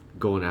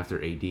going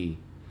after AD.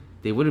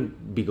 They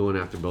wouldn't be going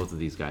after both of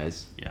these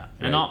guys. Yeah,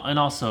 right? and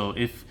also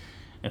if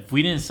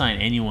we didn't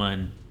sign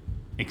anyone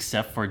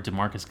except for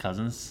DeMarcus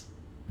Cousins,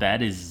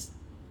 that is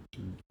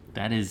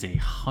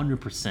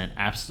 100%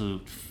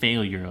 absolute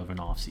failure of an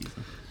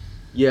offseason.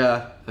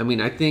 Yeah, I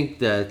mean, I think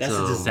That's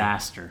a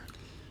disaster.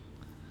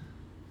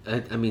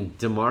 I mean,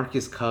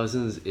 DeMarcus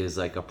Cousins is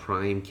like a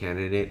prime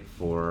candidate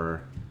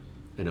for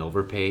an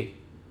overpay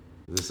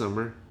this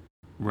summer.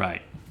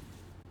 Right.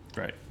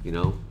 You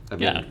know, I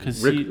mean, Yeah,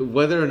 'cause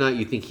whether or not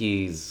you think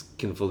he's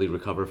can fully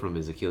recover from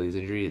his Achilles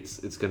injury,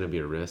 it's going to be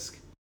a risk.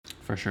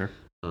 For sure.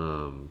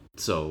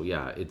 So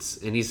yeah,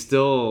 and he's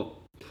still.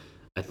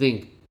 I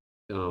think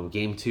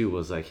game 2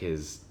 was like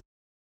his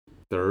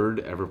third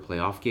ever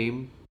playoff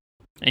game.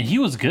 And he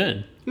was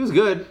good. He was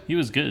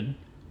good.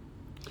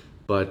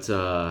 But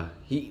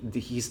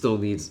he still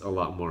needs a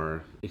lot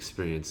more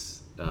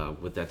experience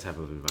with that type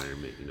of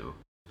environment, you know.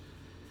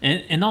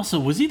 And also,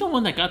 was he the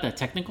one that got that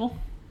technical?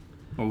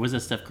 Or was that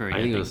Steph Curry?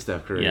 I think it was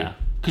Steph Curry. Yeah.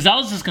 Because I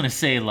was just going to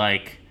say,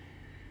 like,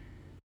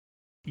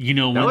 you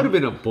know... That would have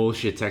been a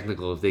bullshit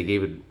technical if they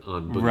gave it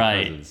on Boogie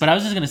Right. Cousins. But I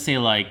was just going to say,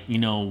 like, you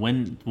know,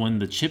 when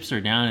the chips are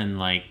down and,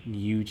 like,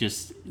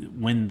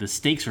 when the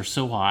stakes are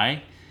so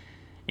high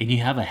and you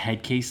have a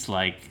head case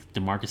like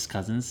DeMarcus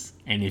Cousins,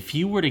 and if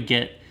you were to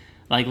get...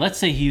 Like, let's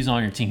say he's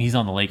on your team, he's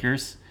on the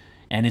Lakers,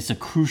 and it's a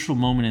crucial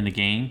moment in the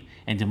game,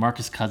 and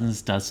DeMarcus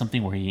Cousins does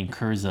something where he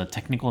incurs a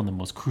technical in the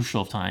most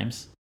crucial of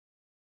times.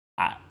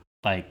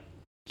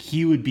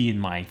 He would be in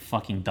my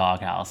fucking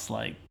doghouse,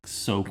 like,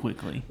 so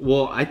quickly.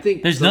 Well, I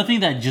think... There's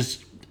nothing that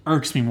just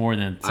irks me more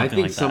than something like that.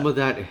 I think some of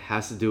that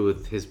has to do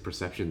with his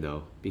perception,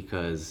 though,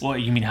 because...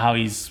 What, you mean how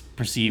he's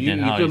perceived you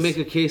and how can he's... make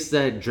a case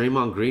that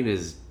Draymond Green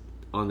is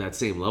on that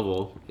same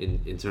level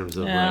in terms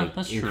of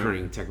that's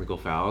incurring true. technical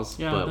fouls,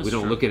 Yeah, but that's we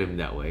don't true. look at him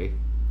that way.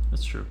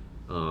 That's true.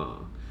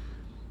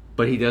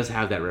 But he does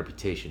have that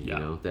reputation, Yeah. you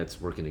know, that's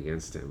working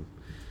against him.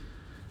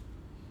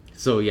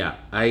 So yeah,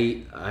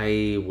 I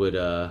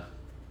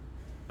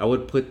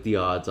would put the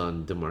odds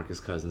on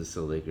DeMarcus Cousins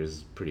to the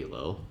Lakers pretty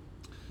low,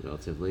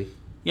 relatively.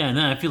 Yeah, and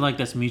then I feel like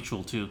that's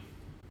mutual, too.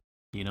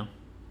 You know?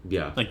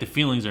 Yeah. Like, the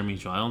feelings are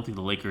mutual. I don't think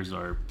the Lakers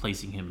are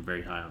placing him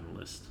very high on the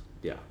list.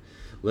 Yeah.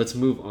 Let's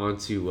move on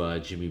to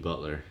Jimmy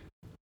Butler.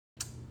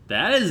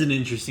 That is an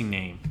interesting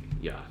name.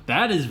 Yeah.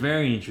 That is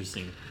very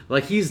interesting.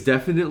 Like, he's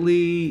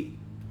definitely...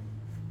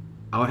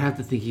 I would have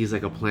to think he's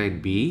like a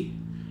plan B.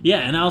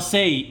 Yeah, and I'll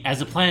say,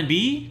 as a plan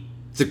B,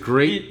 It's a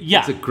great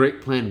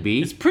plan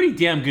B. it's pretty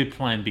damn good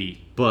plan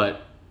B.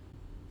 But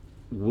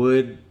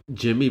would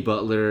Jimmy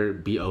Butler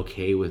be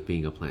okay with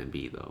being a plan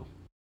B, though?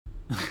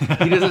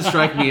 He doesn't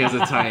strike me as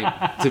a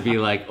type to be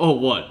like, oh,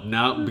 what?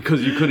 Now,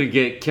 because you couldn't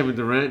get Kevin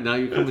Durant, now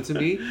you're coming to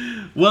me?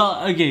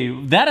 Well,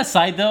 okay, that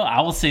aside, though,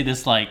 I will say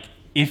this, like,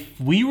 if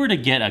we were to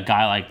get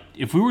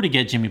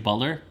Jimmy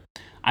Butler,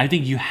 I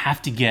think you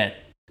have to get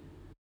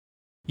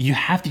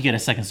a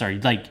second star.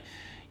 Like,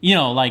 you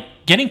know, like,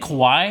 getting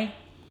Kawhi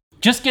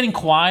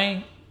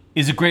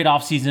is a great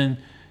offseason.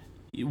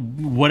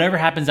 Whatever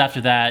happens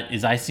after that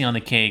is icing on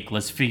the cake.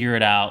 Let's figure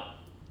it out.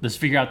 Let's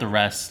figure out the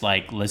rest.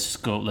 Like, let's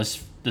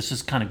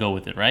just kind of go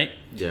with it, right?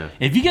 Yeah.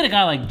 If you get a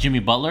guy like Jimmy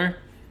Butler,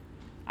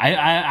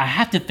 I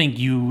have to think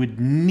you would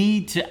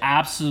need to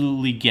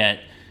absolutely get,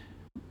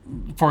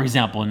 for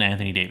example, an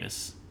Anthony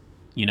Davis,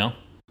 you know?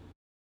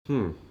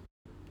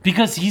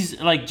 Because he's,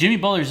 like, Jimmy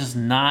Butler's just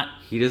not...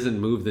 He doesn't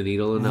move the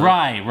needle enough.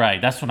 Right.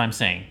 That's what I'm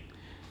saying.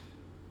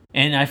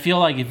 And I feel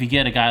like if you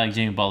get a guy like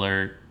Jimmy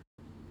Butler,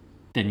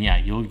 then yeah,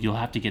 you'll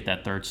have to get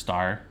that third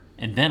star.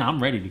 And then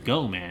I'm ready to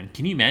go, man.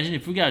 Can you imagine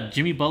if we got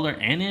Jimmy Butler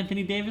and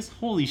Anthony Davis?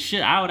 Holy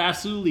shit, I would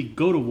absolutely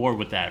go to war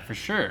with that for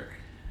sure.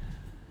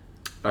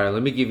 All right,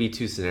 let me give you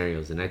two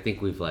scenarios. And I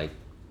think we've, like,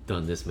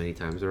 done this many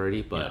times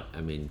already. But, Yeah.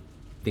 I mean,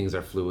 things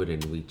are fluid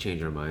and we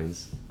change our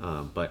minds.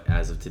 But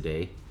as of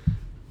today,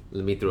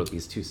 let me throw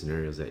these two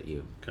scenarios at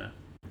you. Okay.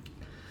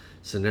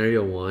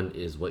 Scenario one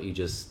is what you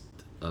just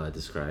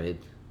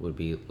described, would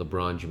be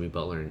LeBron, Jimmy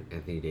Butler, and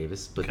Anthony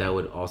Davis. But that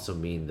would also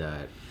mean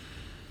that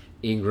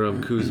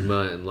Ingram,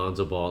 Kuzma, and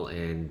Lonzo Ball,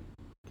 and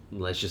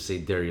let's just say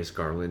Darius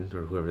Garland,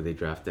 or whoever they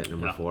draft at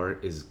number 4,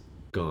 is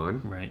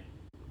gone. Right.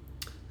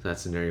 So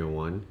that's scenario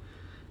one.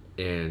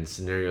 And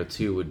scenario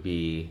two would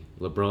be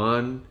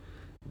LeBron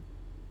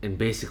and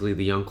basically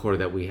the young core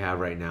that we have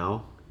right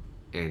now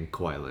and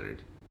Kawhi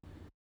Leonard.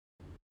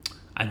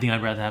 I think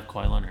I'd rather have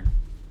Kawhi Leonard.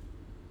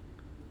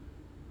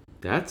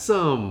 That's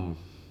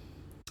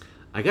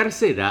I gotta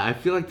say that I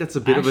feel like that's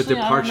a bit Actually, of a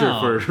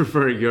departure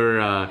for your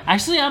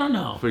Actually, I don't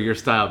know. for your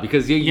style,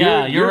 because you're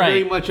you're right.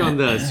 very much on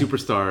the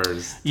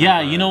superstars.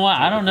 Yeah, you know what?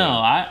 I don't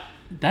know.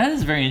 That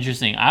is very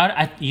interesting.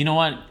 You know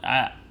what?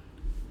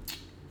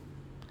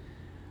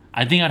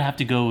 I think I'd have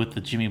to go with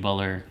the Jimmy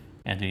Butler,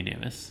 Anthony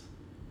Davis.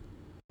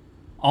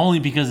 Only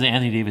because the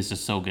Anthony Davis is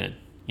so good,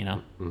 you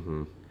know?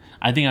 Mm-hmm.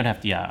 I think I'd have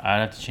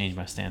to change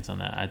my stance on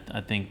that. I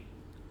think,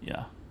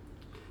 yeah.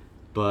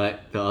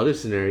 But the other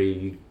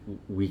scenario,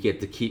 we get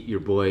to keep your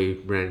boy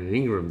Brandon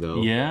Ingram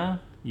though. Yeah.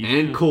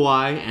 And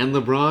Kawhi and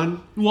LeBron.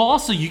 Well,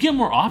 also you get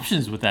more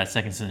options with that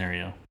second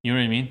scenario. You know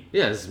what I mean?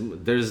 Yes,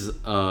 there's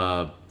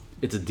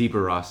it's a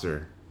deeper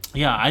roster.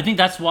 Yeah, I think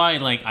that's why.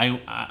 Like,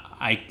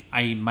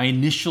 I my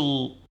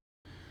initial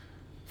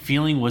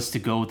feeling was to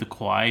go with the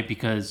Kawhi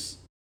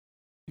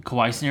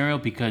scenario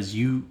because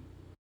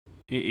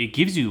it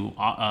gives you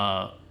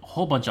a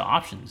whole bunch of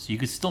options. You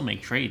could still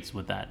make trades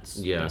with that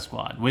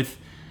squad with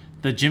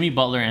the Jimmy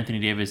Butler, Anthony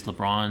Davis,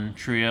 LeBron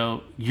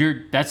trio.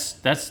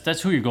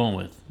 That's who you're going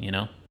with, you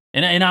know.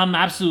 And I'm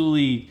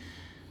absolutely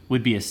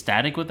would be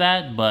ecstatic with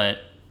that, but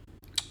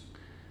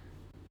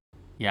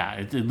yeah,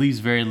 it leaves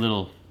very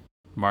little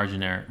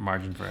margin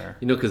for error.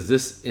 You know,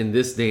 because in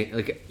this day,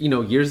 like, you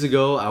know, years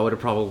ago, I would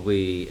have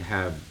probably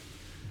have,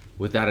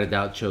 without a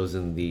doubt,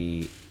 chosen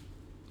the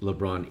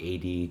LeBron,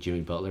 AD,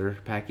 Jimmy Butler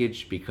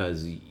package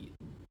because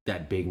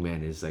that big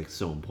man is like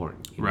so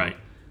important, you know? Right?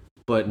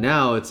 But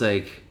now it's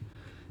like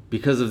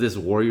because of this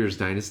Warriors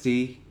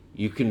dynasty,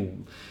 you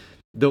can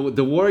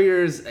the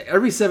Warriors,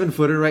 every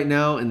 7-footer right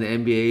now in the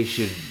NBA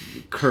should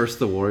curse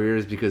the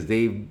Warriors because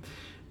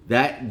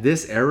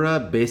this era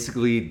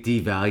basically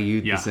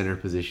devalued the center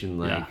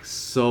position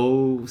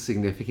so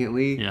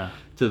significantly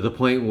to the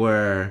point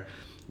where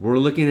we're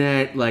looking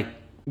at like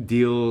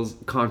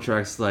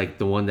contracts like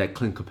the one that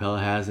Clint Capella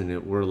has,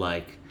 and we're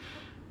like,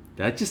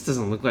 that just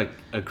doesn't look like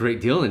a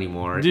great deal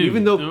anymore. Dude,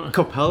 even though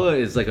Capella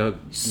is like a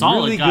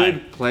really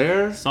good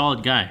player.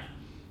 Solid guy.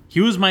 He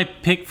was my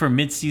pick for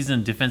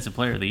midseason defensive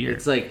player of the year.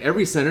 It's like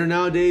every center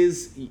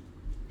nowadays,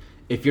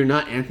 if you're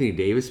not Anthony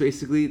Davis,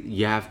 basically,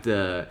 you have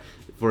to,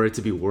 for it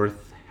to be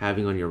worth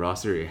having on your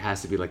roster, it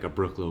has to be like a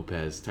Brook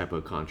Lopez type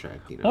of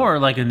contract, you know? Or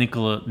like a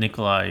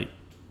Nikolai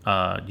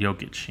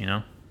Jokic, you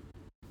know?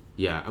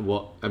 Yeah,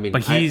 well, I mean,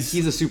 but he's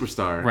a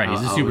superstar. Right,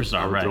 he's a superstar,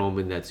 I would right. throw him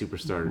in that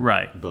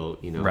superstar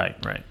boat, you know? Right.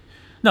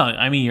 No,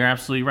 I mean, you're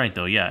absolutely right,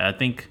 though. Yeah, I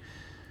think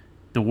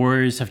the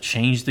Warriors have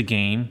changed the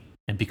game,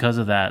 and because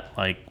of that,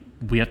 like,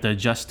 we have to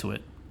adjust to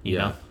it, you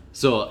know?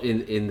 So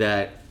in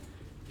that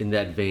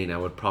vein, I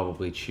would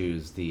probably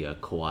choose the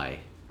Kawhi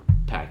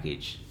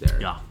package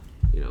there. Yeah.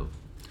 You know?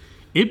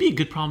 It'd be a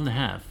good problem to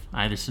have,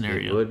 either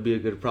scenario. It would be a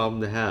good problem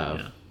to have.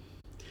 Yeah.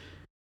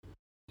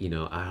 You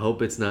know, I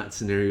hope it's not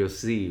scenario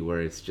C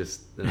where it's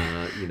just,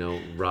 you know,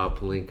 Rob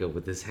Pelinka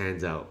with his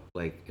hands out,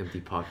 like empty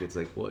pockets,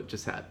 like what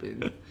just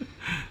happened?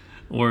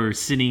 Or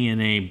sitting in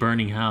a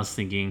burning house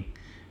thinking,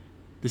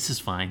 this is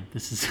fine.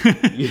 This is...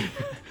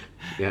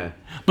 Yeah.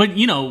 But,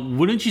 you know,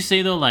 wouldn't you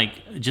say, though,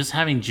 like, just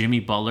having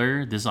Jimmy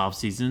Butler this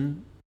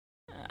offseason,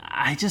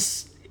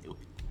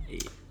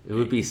 it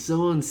would be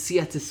so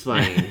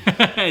unsatisfying.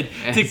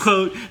 to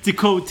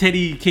quote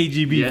Teddy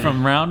KGB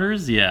from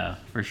Rounders, yeah,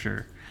 for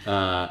sure.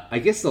 I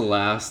guess the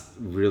last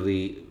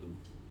really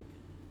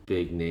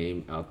big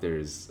name out there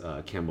is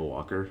Kemba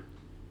Walker.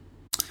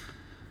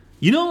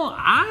 You know,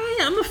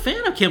 I'm a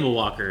fan of Kemba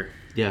Walker.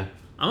 Yeah.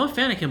 I'm a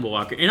fan of Kemba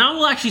Walker. And I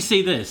will actually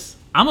say this.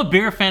 I'm a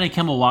bigger fan of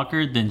Kemba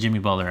Walker than Jimmy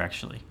Butler,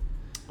 actually.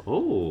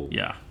 Oh.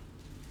 Yeah.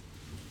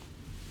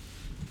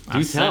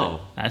 Do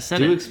tell. I said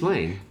it. Do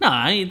explain. No,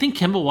 I think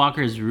Kemba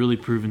Walker has really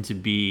proven to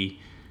be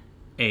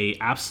a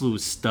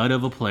absolute stud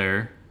of a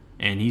player.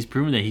 And he's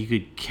proven that he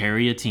could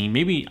carry a team.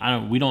 Maybe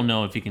we don't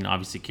know if he can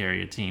obviously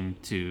carry a team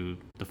to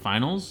the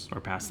finals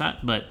or past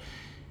that, but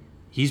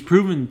he's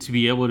proven to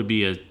be able to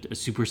be a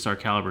superstar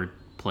caliber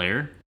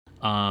player.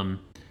 And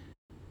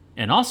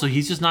also,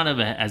 he's just not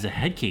as a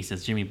head case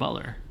as Jimmy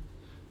Butler.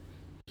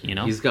 You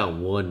know, he's got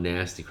one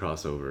nasty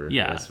crossover.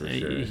 Yeah, that's for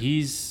sure.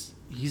 He's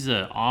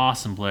an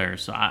awesome player.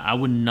 So I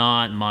would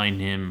not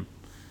mind him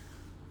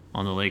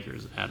on the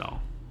Lakers at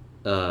all.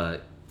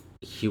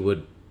 He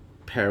would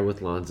pair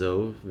with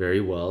Lonzo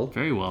very well.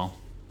 Very well.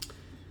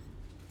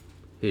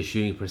 His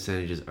shooting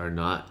percentages are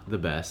not the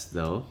best,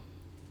 though.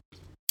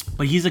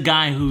 But he's a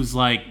guy who's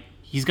like,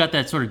 he's got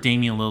that sort of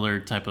Damian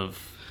Lillard type of,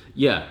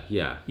 yeah,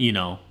 you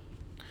know,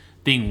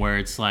 thing where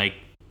it's like,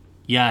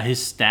 yeah, his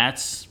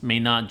stats may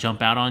not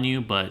jump out on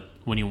you, but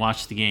when you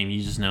watch the game,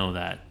 you just know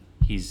that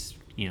he's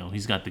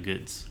got the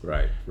goods.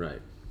 Right.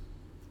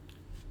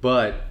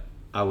 But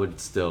I would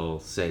still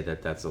say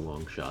that that's a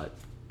long shot.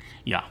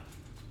 Yeah.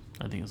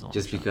 I think it's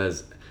just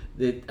because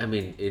it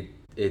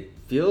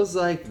feels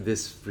like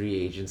this free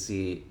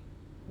agency,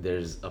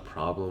 there's a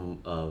problem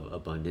of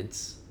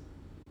abundance,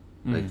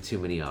 like too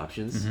many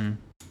options,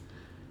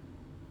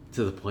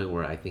 to the point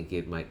where I think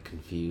it might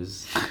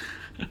confuse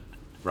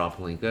Rob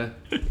Pelinka.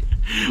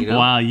 You know?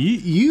 Wow,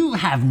 you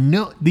have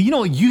no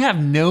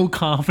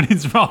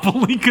confidence, Rob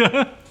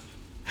Pelinka.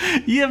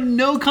 You have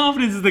no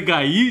confidence in the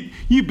guy.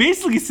 You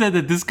basically said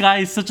that this guy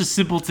is such a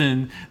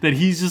simpleton that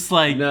he's just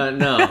like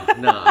no.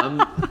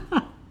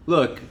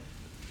 Look,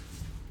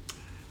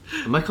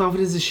 my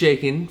confidence is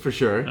shaken for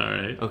sure. All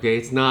right. Okay,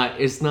 it's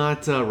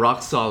not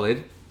rock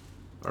solid.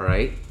 All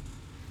right.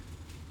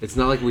 It's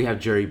not like we have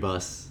Jerry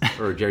Buss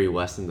or Jerry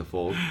West in the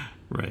fold.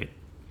 Right.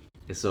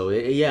 So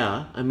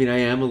yeah, I mean, I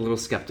am a little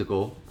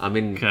skeptical.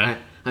 I'm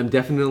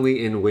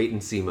definitely in wait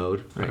and see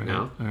mode right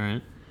now. All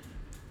right.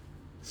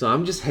 So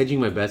I'm just hedging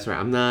my bets, right?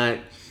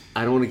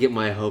 I don't want to get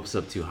my hopes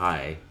up too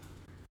high.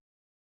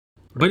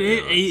 But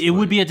it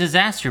would be a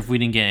disaster if we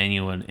didn't get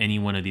any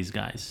one of these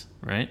guys,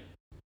 right?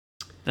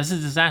 That's a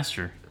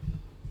disaster.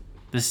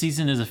 This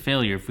season is a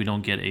failure if we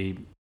don't get a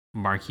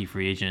marquee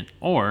free agent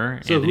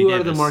or So Anthony who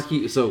Davis. are the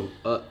marquee? So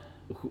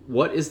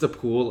what is the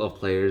pool of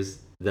players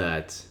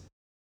that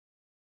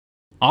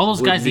all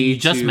those would guys that you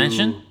need just to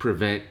mentioned?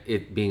 prevent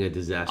it being a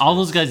disaster? All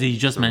those guys that you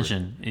just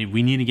mentioned,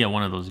 we need to get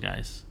one of those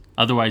guys.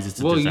 Otherwise, it's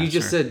a disaster. Well, you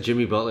just said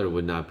Jimmy Butler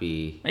would not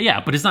be.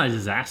 Yeah, but it's not a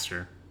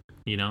disaster.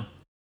 You know,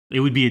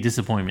 it would be a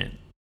disappointment.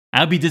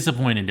 I'd be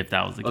disappointed if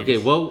that was the case. Okay,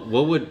 what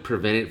would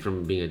prevent it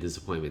from being a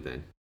disappointment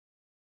then?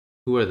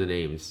 Who are the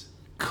names?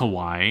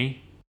 Kawhi,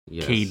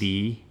 Yes.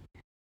 KD,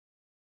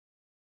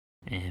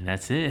 and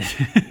that's it.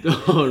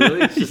 Oh,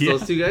 really? It's just Yeah.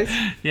 those two guys?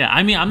 Yeah,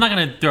 I mean, I'm not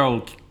gonna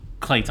throw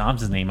Klay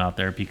Thompson's name out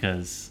there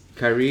because.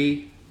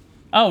 Kyrie,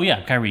 Oh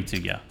yeah, Kyrie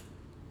too. Yeah,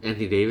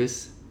 Anthony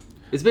Davis.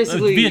 It's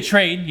basically via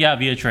trade. Yeah,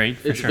 via trade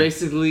for It's sure.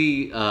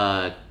 basically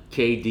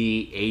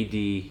KD,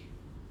 AD,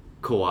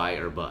 Kawhi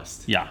or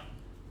bust. Yeah,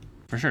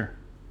 for sure.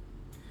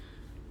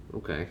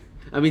 Okay.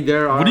 I mean,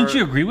 there are. Wouldn't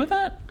you agree with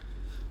that?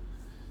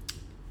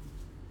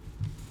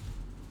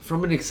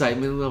 From an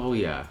excitement level,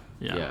 yeah.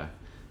 Yeah.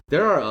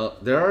 There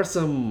are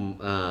some.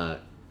 I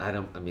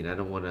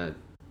don't want to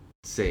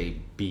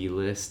say B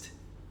list.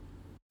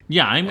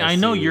 Yeah, I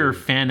know SC you're a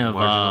fan of.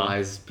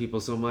 Marginalize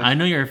people so much. I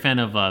know you're a fan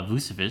of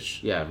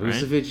Vucevic. Yeah, right?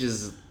 Vucevic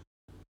is.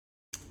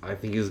 I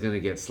think is going to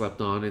get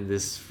slept on in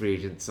this free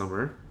agent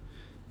summer.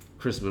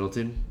 Chris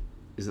Middleton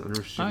is an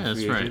unrestricted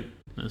that's free right. agent.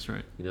 That's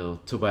right. You know,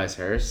 Tobias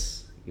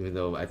Harris, even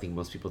though I think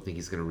most people think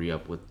he's going to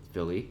re-up with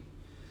Philly.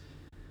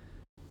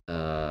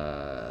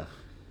 There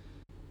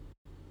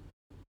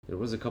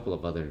was a couple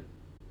of other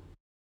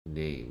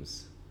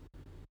names.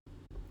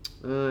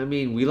 I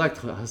mean, we liked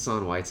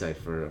Hassan Whiteside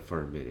for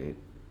a minute.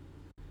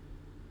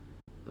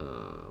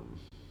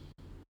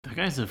 That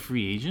guy's a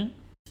free agent.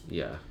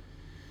 Yeah.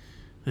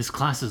 This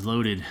class is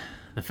loaded.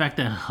 The fact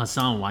that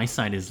Hassan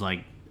Whiteside is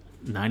like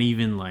not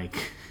even like.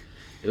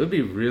 It would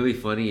be really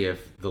funny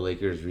if the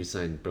Lakers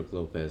re-signed Brook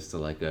Lopez to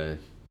like a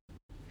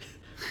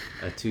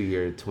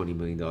 2-year, $20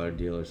 million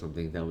deal or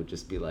something. That would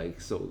just be like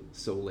so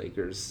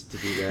Lakers to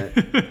do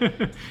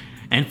that.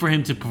 And for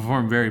him to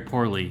perform very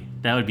poorly,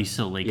 that would be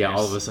so Lakers. Yeah,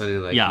 all of a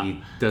sudden, like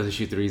he doesn't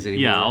shoot threes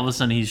anymore. Yeah, all of a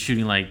sudden he's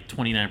shooting like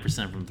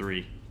 29% from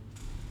three.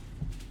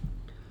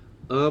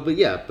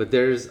 But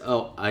there's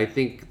I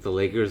think the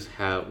Lakers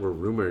were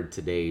rumored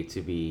today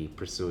to be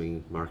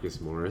pursuing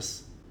Marcus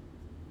Morris.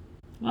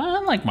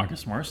 I like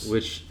Marcus Morris.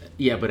 Which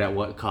but at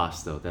what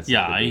cost though? That's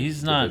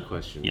he's not. the big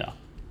question. Yeah,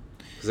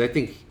 because I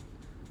think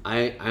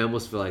I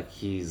almost feel like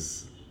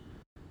he's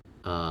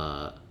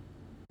a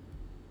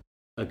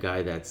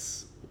guy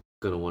that's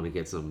gonna want to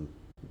get some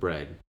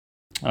bread.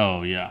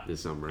 Oh yeah,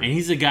 this summer, and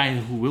he's a guy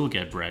who will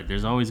get bread.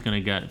 There's always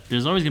gonna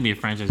be a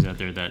franchise out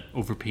there that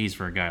overpays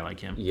for a guy like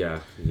him. Yeah.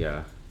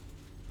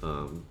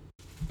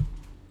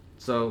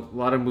 So a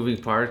lot of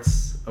moving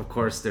parts. Of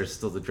course, there's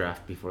still the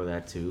draft before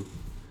that too.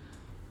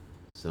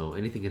 So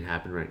anything can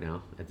happen right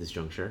now at this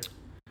juncture.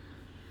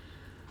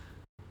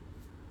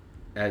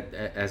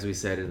 As we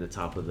said in the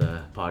top of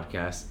the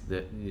podcast,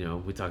 that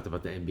we talked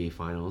about the NBA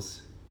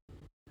Finals.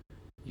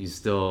 You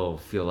still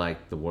feel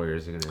like the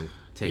Warriors are gonna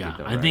take it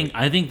though, right?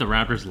 I think the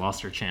Raptors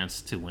lost their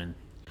chance to win.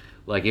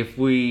 Like if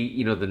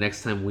we, the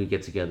next time we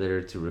get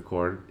together to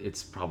record,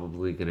 it's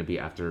probably gonna be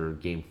after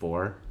Game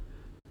 4.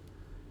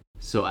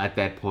 So at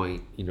that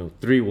point,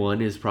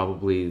 3-1 is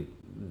probably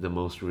the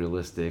most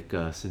realistic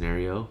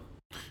scenario.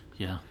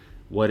 Yeah.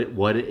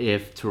 What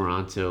if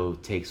Toronto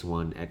takes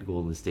one at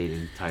Golden State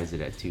and ties it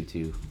at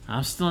 2-2?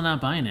 I'm still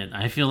not buying it.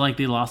 I feel like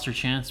they lost their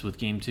chance with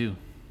Game 2.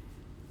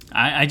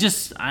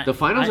 The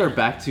finals are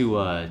back to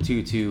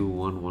 2-2,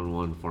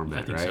 1-1-1 format,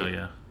 I think right? so,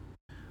 yeah.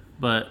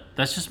 But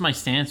that's just my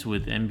stance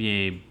with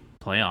NBA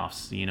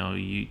playoffs.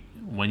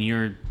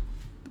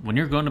 When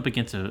you're going up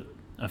against a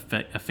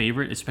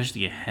favorite,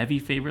 especially a heavy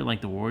favorite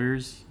like the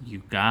Warriors,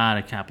 you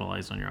gotta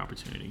capitalize on your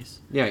opportunities.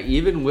 Yeah,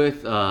 even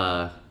with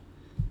Klay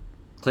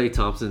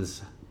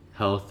Thompson's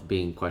health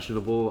being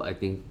questionable, I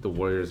think the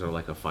Warriors are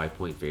like a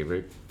 5-point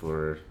favorite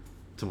for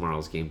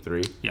tomorrow's Game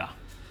 3. Yeah.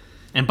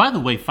 And by the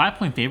way,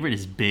 5-point favorite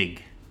is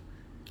big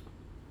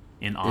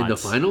in odds. In the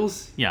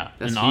finals? Yeah,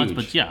 that's in odds,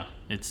 huge. but yeah,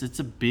 it's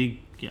a big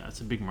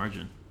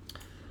margin.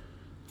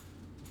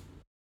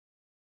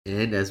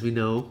 And as we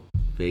know,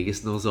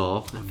 Vegas knows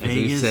all.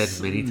 Vegas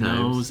as we've said many times.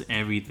 knows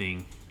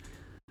everything.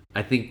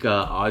 I think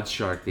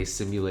OddsShark, they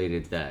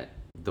simulated that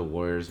the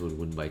Warriors would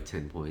win by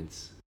 10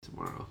 points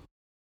tomorrow.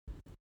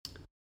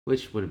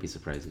 Which wouldn't be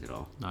surprising at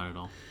all. Not at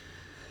all.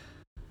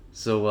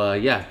 So,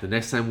 the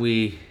next time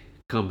we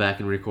come back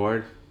and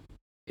record,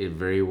 it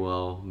very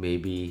well may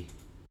be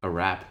a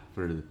wrap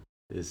for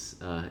this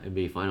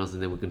NBA Finals,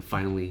 and then we can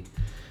finally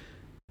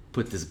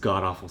put this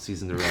god-awful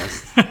season to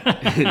rest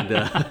and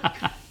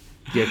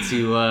get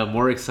to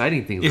more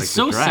exciting things. It's like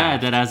so the draft.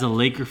 sad that as a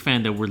Laker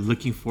fan that we're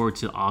looking forward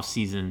to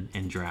off-season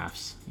and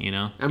drafts.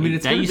 I mean,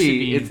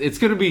 it's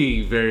gonna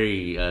be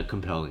very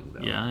compelling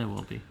though. Yeah, it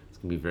will be. It's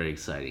gonna be very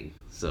exciting.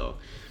 So,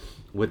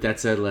 with that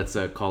said, let's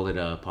call it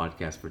a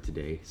podcast for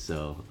today.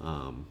 So,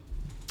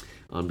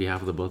 on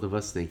behalf of the both of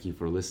us, thank you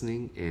for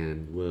listening,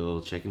 and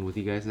we'll check in with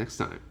you guys next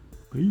time.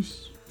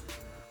 Peace.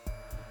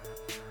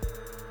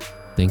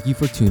 Thank you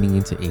for tuning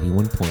into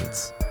 81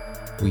 Points.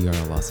 We are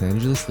a Los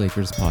Angeles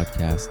Lakers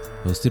podcast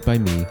hosted by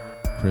me,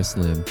 Chris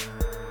Lim,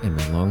 and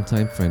my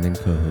longtime friend and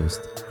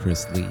co-host,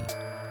 Chris Lee.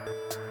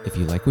 If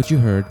you like what you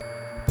heard,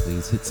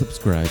 please hit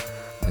subscribe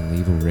and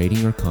leave a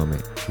rating or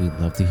comment. We'd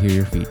love to hear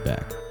your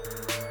feedback.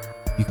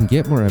 You can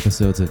get more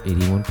episodes of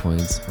 81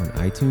 Points on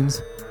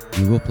iTunes,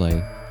 Google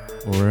Play,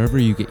 or wherever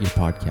you get your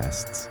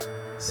podcasts.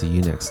 See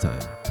you next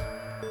time.